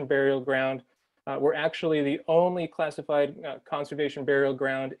conservation burial ground. We're actually the only classified conservation burial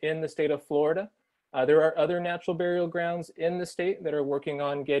ground in the state of Florida. There are other natural burial grounds in the state that are working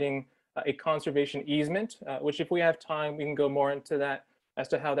on getting a conservation easement, which if we have time, we can go more into that as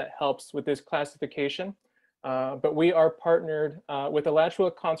to how that helps with this classification. But we are partnered with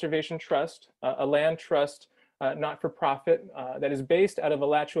Alachua Conservation Trust, a land trust, not-for-profit, that is based out of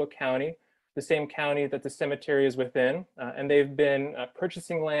Alachua County, the same county that the cemetery is within. And they've been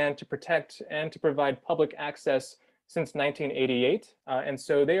purchasing land to protect and to provide public access since 1988. And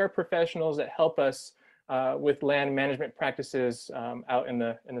so they are professionals that help us with land management practices out in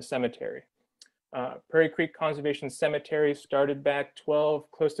the cemetery. Prairie Creek Conservation Cemetery started back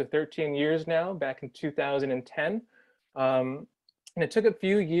 12, close to 13 years now, back in 2010. And it took a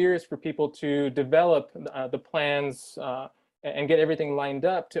few years for people to develop the plans and get everything lined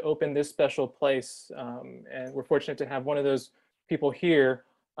up to open this special place. And we're fortunate to have one of those people here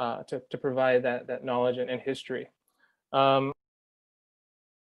to provide that knowledge and history. I'm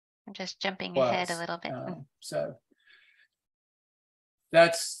just jumping ahead a little bit. So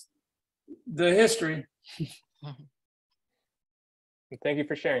that's the history. Thank you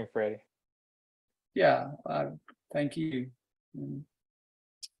for sharing, Freddie. Yeah, thank you.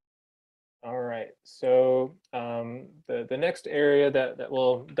 All right, so the next area that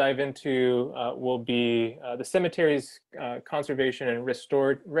we'll dive into will be the cemetery's conservation and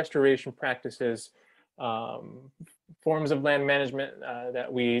restoration practices, forms of land management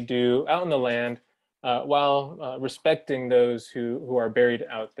that we do out in the land while respecting those who are buried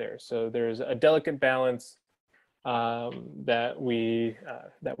out there. So there's a delicate balance that we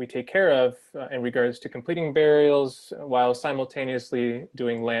take care of in regards to completing burials while simultaneously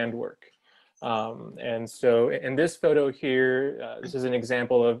doing land work. And so in this photo here, this is an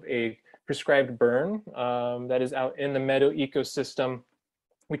example of a prescribed burn that is out in the meadow ecosystem.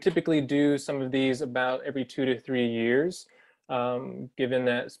 We typically do some of these about every 2 to 3 years, given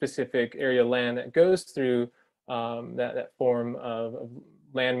that specific area of land that goes through that form of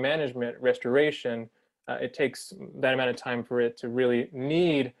land management restoration. It takes that amount of time for it to really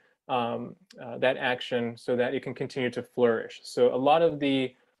need that action so that it can continue to flourish. So a lot of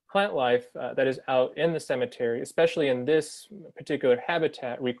the plant life that is out in the cemetery, especially in this particular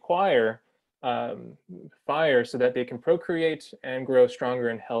habitat, require fire so that they can procreate and grow stronger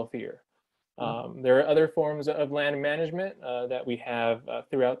and healthier. There are other forms of land management that we have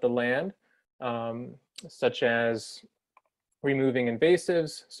throughout the land, such as removing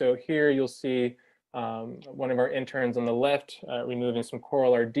invasives. So here you'll see one of our interns on the left removing some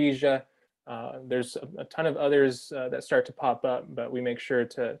coral ardesia. There's a ton of others that start to pop up, but we make sure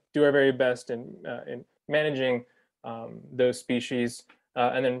to do our very best in managing those species,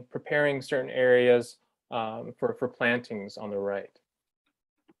 and then preparing certain areas for plantings on the right.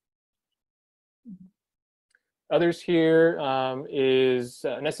 Others here is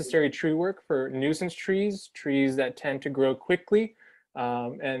necessary tree work for nuisance trees, trees that tend to grow quickly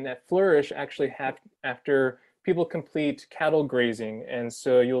and that flourish actually after people complete cattle grazing. And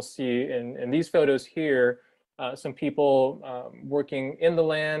so you'll see in these photos here, some people working in the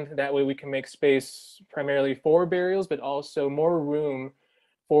land. That way we can make space primarily for burials, but also more room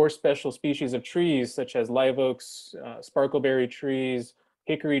for special species of trees, such as live oaks, sparkleberry trees,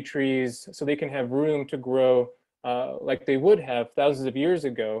 hickory trees, so they can have room to grow like they would have thousands of years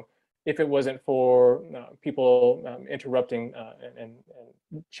ago if it wasn't for people interrupting and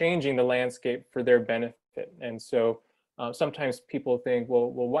changing the landscape for their benefit. And so sometimes people think, well,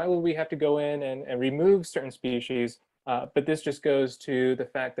 why would we have to go in and remove certain species? But this just goes to the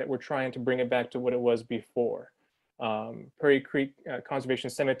fact that we're trying to bring it back to what it was before. Prairie Creek Conservation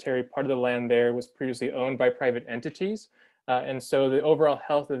Cemetery, part of the land there was previously owned by private entities. And so the overall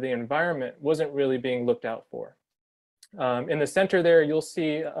health of the environment wasn't really being looked out for. In the center there, you'll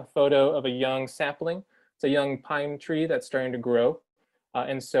see a photo of a young sapling. It's a young pine tree that's starting to grow.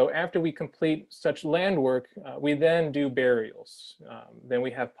 And so after we complete such land work, we then do burials. Then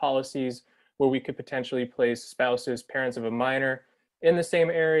we have policies where we could potentially place spouses, parents of a minor in the same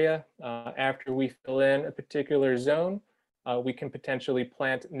area. After we fill in a particular zone, we can potentially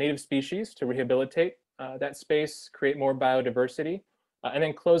plant native species to rehabilitate that space, create more biodiversity, and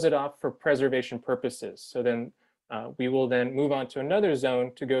then close it off for preservation purposes. So then we will then move on to another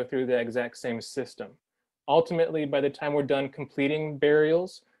zone to go through the exact same system. Ultimately, by the time we're done completing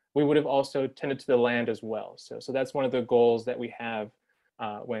burials, we would have also tended to the land as well. So that's one of the goals that we have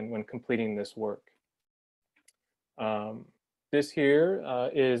when completing this work. This here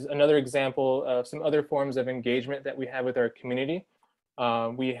is another example of some other forms of engagement that we have with our community.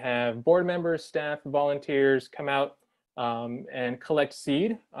 We have board members, staff, volunteers come out and collect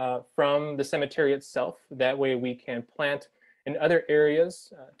seed from the cemetery itself. That way we can plant in other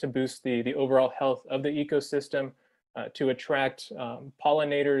areas to boost the overall health of the ecosystem, to attract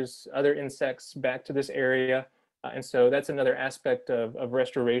pollinators, other insects back to this area. And so that's another aspect of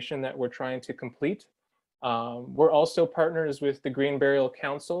restoration that we're trying to complete. We're also partners with the Green Burial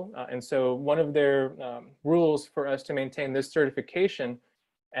Council. And so one of their rules for us to maintain this certification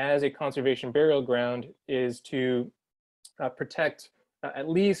as a conservation burial ground is to protect at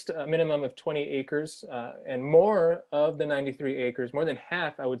least a minimum of 20 acres and more of the 93 acres, more than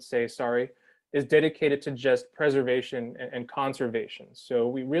half, I would say, sorry, is dedicated to just preservation and conservation. So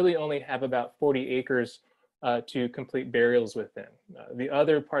we really only have about 40 acres to complete burials within. The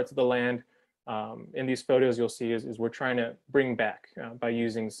other parts of the land in these photos you'll see is we're trying to bring back by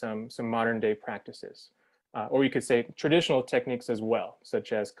using some modern day practices, or you could say traditional techniques as well,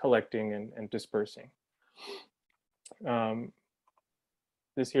 such as collecting and dispersing.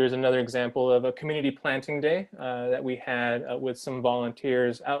 This here is another example of a community planting day that we had with some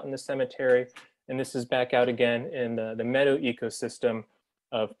volunteers out in the cemetery. And this is back out again in the meadow ecosystem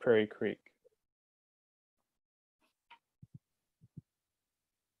of Prairie Creek.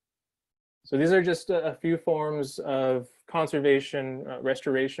 So these are just a few forms of conservation,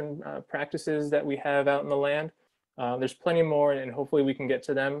 restoration practices that we have out in the land. There's plenty more, and hopefully we can get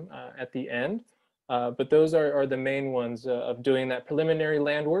to them at the end. But those are the main ones of doing that preliminary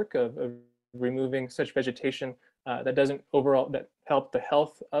land work of removing such vegetation that doesn't that help the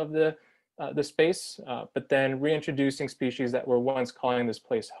health of the space, but then reintroducing species that were once calling this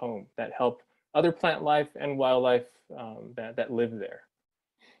place home, that help other plant life and wildlife that live there.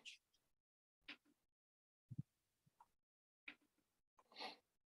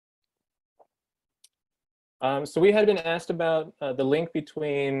 So we had been asked about the link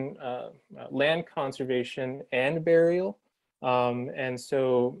between land conservation and burial. And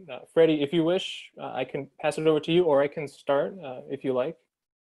so, Freddie, if you wish, I can pass it over to you, or I can start if you like.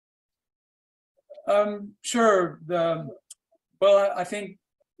 Sure. Well, I think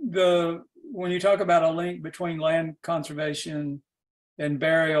when you talk about a link between land conservation and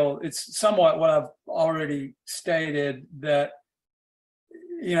burial, it's somewhat what I've already stated, that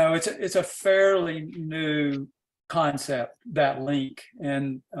it's a fairly new concept, that link.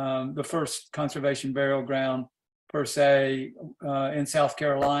 And the first conservation burial ground per se in South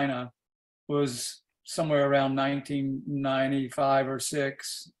Carolina was somewhere around 1995 or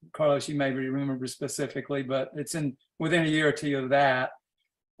 6. Carlos, you maybe remember specifically, but it's within a year or two of that.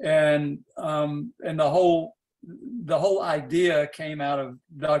 And the whole idea came out of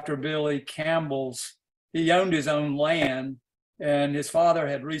Dr. Billy Campbell's. He owned his own land, and his father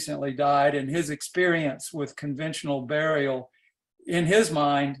had recently died, and his experience with conventional burial, in his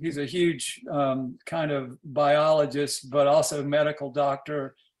mind, he's a huge kind of biologist, but also medical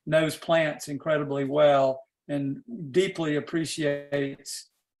doctor, knows plants incredibly well, and deeply appreciates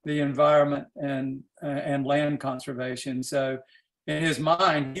the environment and land conservation. So in his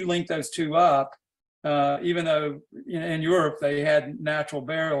mind, he linked those two up, even though in Europe they had natural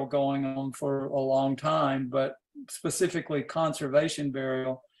burial going on for a long time, but specifically conservation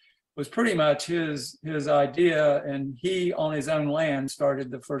burial was pretty much his idea, and he on his own land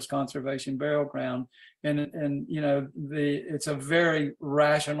started the first conservation burial ground. And you know, it's a very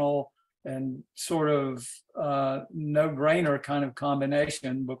rational and sort of no-brainer kind of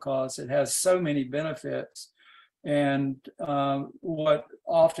combination, because it has so many benefits. And what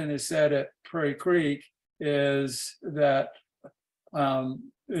often is said at Prairie Creek is that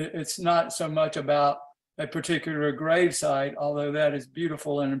it's not so much about a particular grave site, although that is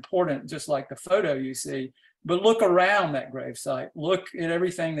beautiful and important, just like the photo you see, but look around that grave site, look at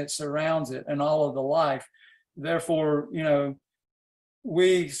everything that surrounds it and all of the life. Therefore, you know,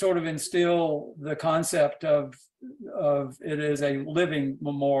 we sort of instill the concept of it as a living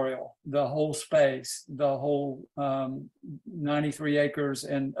memorial. The whole space, the whole 93 acres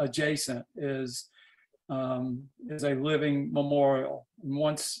and adjacent is a living memorial. And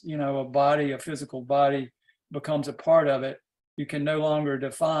once, you know, a physical body becomes a part of it, you can no longer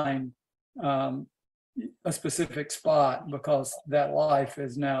define a specific spot, because that life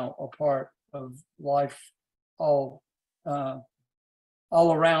is now a part of life all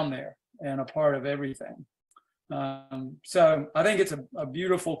around there and a part of everything. So I think it's a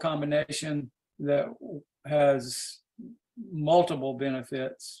beautiful combination that has multiple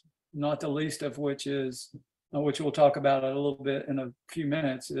benefits, not the least of which is, which we'll talk about a little bit in a few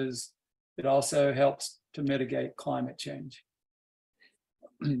minutes, is it also helps to mitigate climate change.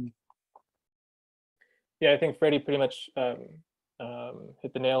 Yeah, I think Freddie pretty much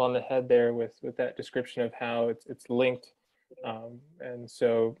hit the nail on the head there with that description of how it's linked. And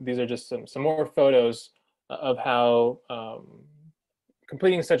so these are just some more photos of how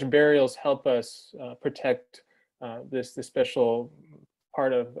completing such burials help us protect this special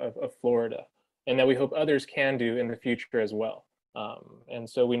part of Florida, and that we hope others can do in the future as well. And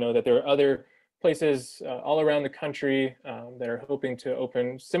so we know that there are other places all around the country that are hoping to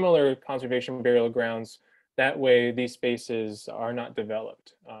open similar conservation burial grounds. That way these spaces are not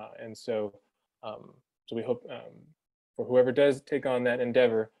developed. And so we hope for whoever does take on that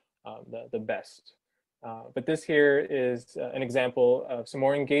endeavor, the best. But this here is an example of some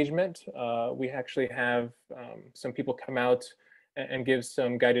more engagement. We actually have some people come out and give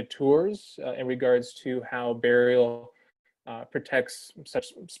some guided tours in regards to how burial protects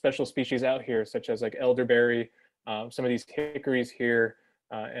such special species out here, such as like elderberry, some of these hickories here.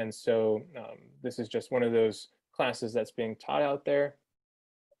 And so this is just one of those classes that's being taught out there.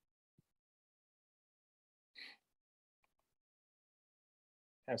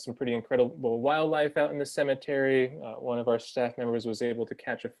 Have some pretty incredible wildlife out in the cemetery. One of our staff members was able to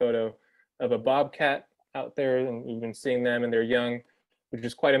catch a photo of a bobcat out there, and we've been seeing them and they're young, which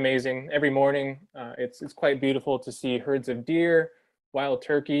is quite amazing. Every morning, it's quite beautiful to see herds of deer, wild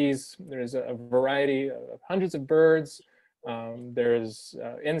turkeys. There's a variety of hundreds of birds. There's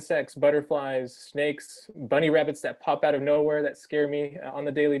insects, butterflies, snakes, bunny rabbits that pop out of nowhere that scare me on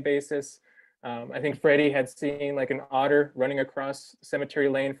the daily basis. I think Freddie had seen like an otter running across cemetery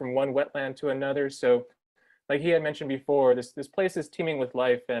lane from one wetland to another. So like he had mentioned before, this place is teeming with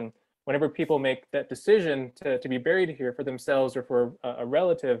life, and whenever people make that decision to be buried here for themselves or for a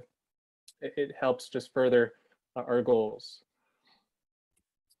relative, it helps just further our goals.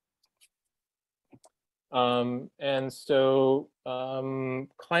 And so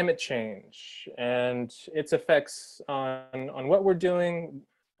climate change and its effects on what we're doing,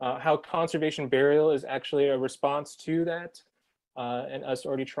 how conservation burial is actually a response to that, and us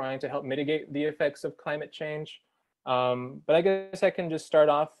already trying to help mitigate the effects of climate change. But I guess I can just start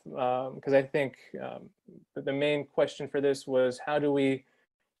off because I think the main question for this was, how do we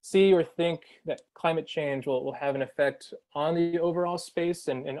see or think that climate change will have an effect on the overall space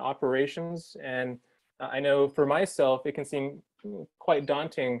and operations? And I know for myself, it can seem quite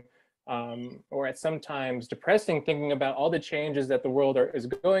daunting or at sometimes depressing, thinking about all the changes that the world is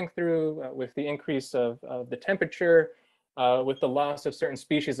going through with the increase of the temperature, with the loss of certain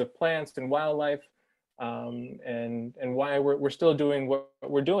species of plants and wildlife, and why we're still doing what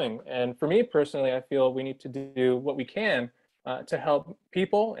we're doing. And for me personally, I feel we need to do what we can to help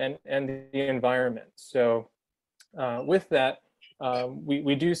people and the environment. So with that,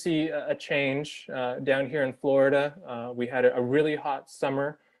 we do see a change down here in Florida. We had a really hot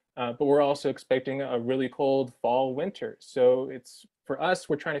summer, but we're also expecting a really cold fall winter. So it's, for us,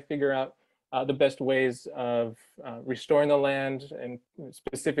 we're trying to figure out the best ways of restoring the land, and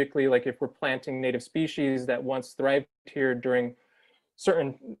specifically, like if we're planting native species that once thrived here during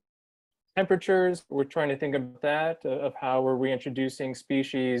certain temperatures, we're trying to think about that, of how we're reintroducing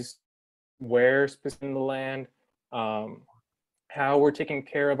species where specifically in the land, how we're taking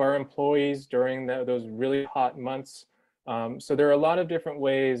care of our employees during those really hot months. So there are a lot of different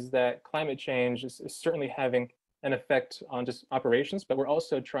ways that climate change is certainly having an effect on just operations, but we're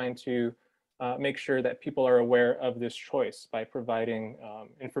also trying to make sure that people are aware of this choice by providing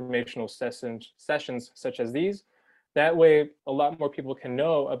informational sessions such as these. That way, a lot more people can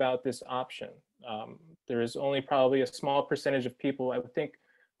know about this option. There is only probably a small percentage of people. I would think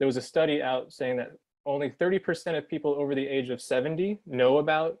there was a study out saying that only 30% of people over the age of 70 know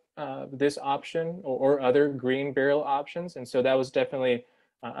about this option or other green burial options. And so that was definitely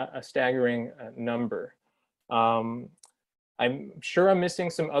a staggering number. I'm sure I'm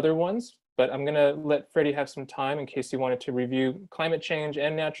missing some other ones, but I'm gonna let Freddie have some time in case he wanted to review climate change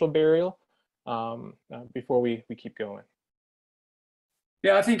and natural burial before we keep going.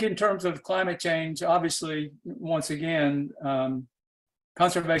 Yeah, I think in terms of climate change, obviously, once again,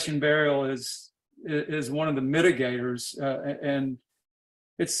 conservation burial is one of the mitigators, and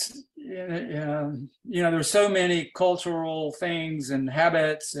it's there's so many cultural things and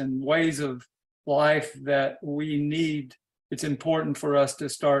habits and ways of life that we need. It's important for us to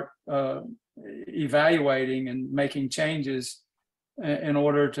start evaluating and making changes in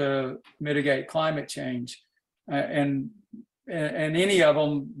order to mitigate climate change, and any of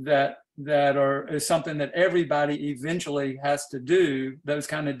them that is something that everybody eventually has to do, those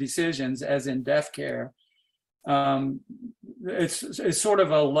kind of decisions, as in death care. It's sort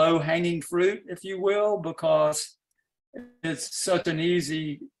of a low-hanging fruit, if you will, because it's such an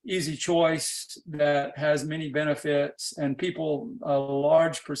easy choice that has many benefits, and people, a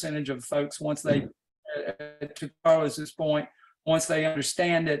large percentage of folks, once they, to Carlos's point, once they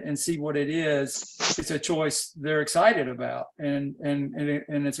understand it and see what it is, it's a choice they're excited about, and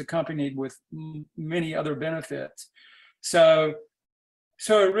it's accompanied with many other benefits. So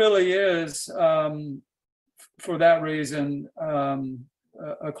it really is, for that reason,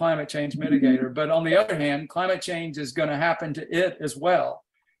 a climate change mitigator. But on the other hand, climate change is going to happen to it as well.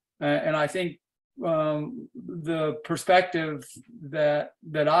 And I think the perspective that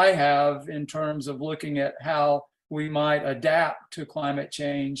I have in terms of looking at how we might adapt to climate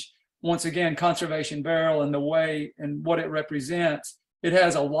change, once again, conservation burial and the way and what it represents, it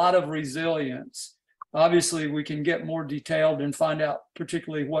has a lot of resilience. Obviously, we can get more detailed and find out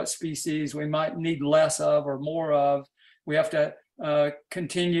particularly what species we might need less of or more of. We have to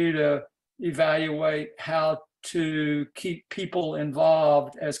continue to evaluate how to keep people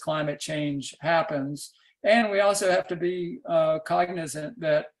involved as climate change happens. And we also have to be cognizant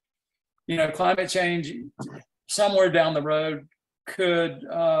that, climate change somewhere down the road could,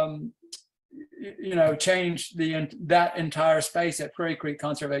 change that entire space at Prairie Creek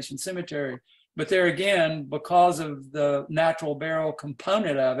Conservation Cemetery. But there again, because of the natural burial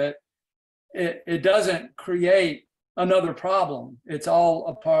component of it, it doesn't create another problem. It's all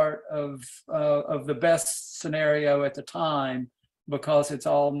a part of the best scenario at the time, because it's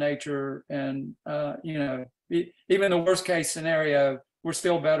all nature, and even the worst case scenario, we're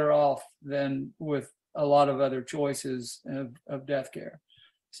still better off than with a lot of other choices of death care.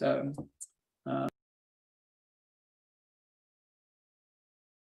 So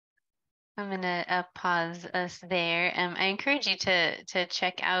I'm gonna pause us there. I encourage you to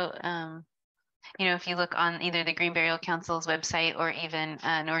check out, if you look on either the Green Burial Council's website or even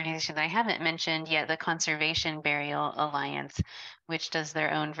an organization that I haven't mentioned yet, the Conservation Burial Alliance, which does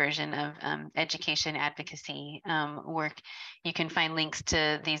their own version of education advocacy work. You can find links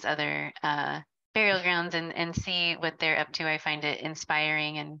to these other burial grounds and see what they're up to. I find it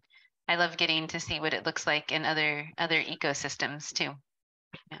inspiring, and I love getting to see what it looks like in other ecosystems too.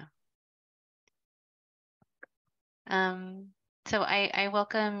 Yeah. So I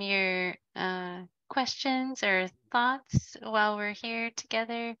welcome your questions or thoughts while we're here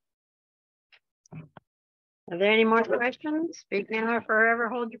together. Are there any more questions? Speak now or forever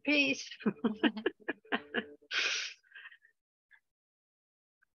hold your peace.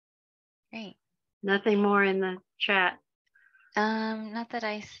 Great. Nothing more in the chat. Not that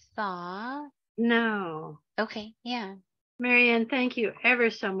I saw. No. Okay, yeah. Marianne, thank you ever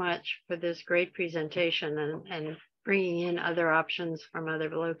so much for this great presentation and bringing in other options from other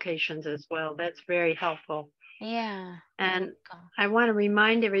locations as well. That's very helpful. Yeah. And Cool. I want to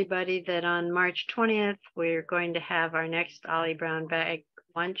remind everybody that on March 20th, we're going to have our next OLLI Brown Bag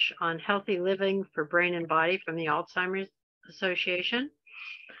lunch on healthy living for brain and body from the Alzheimer's Association.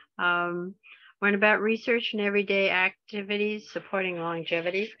 Learn about research and everyday activities supporting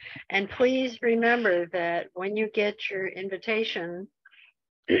longevity. And please remember that when you get your invitation,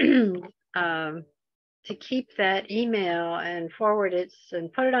 to keep that email and forward it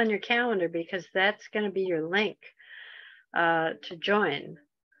and put it on your calendar, because that's going to be your link to join.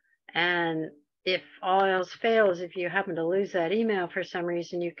 And if all else fails, if you happen to lose that email for some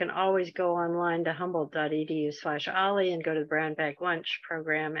reason, you can always go online to humboldt.edu/OLLI and go to the Brown Bag Lunch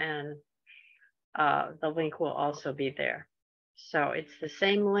program, and the link will also be there. So it's the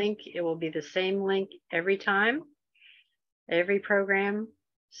same link. It will be the same link every time, every program.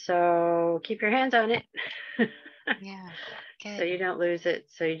 So keep your hands on it. Yeah. Good. So you don't lose it,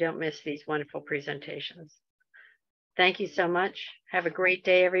 so you don't miss these wonderful presentations. Thank you so much. Have a great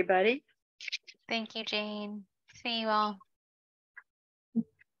day, everybody. Thank you, Jane. See you all.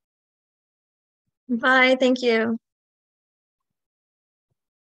 Bye. Thank you.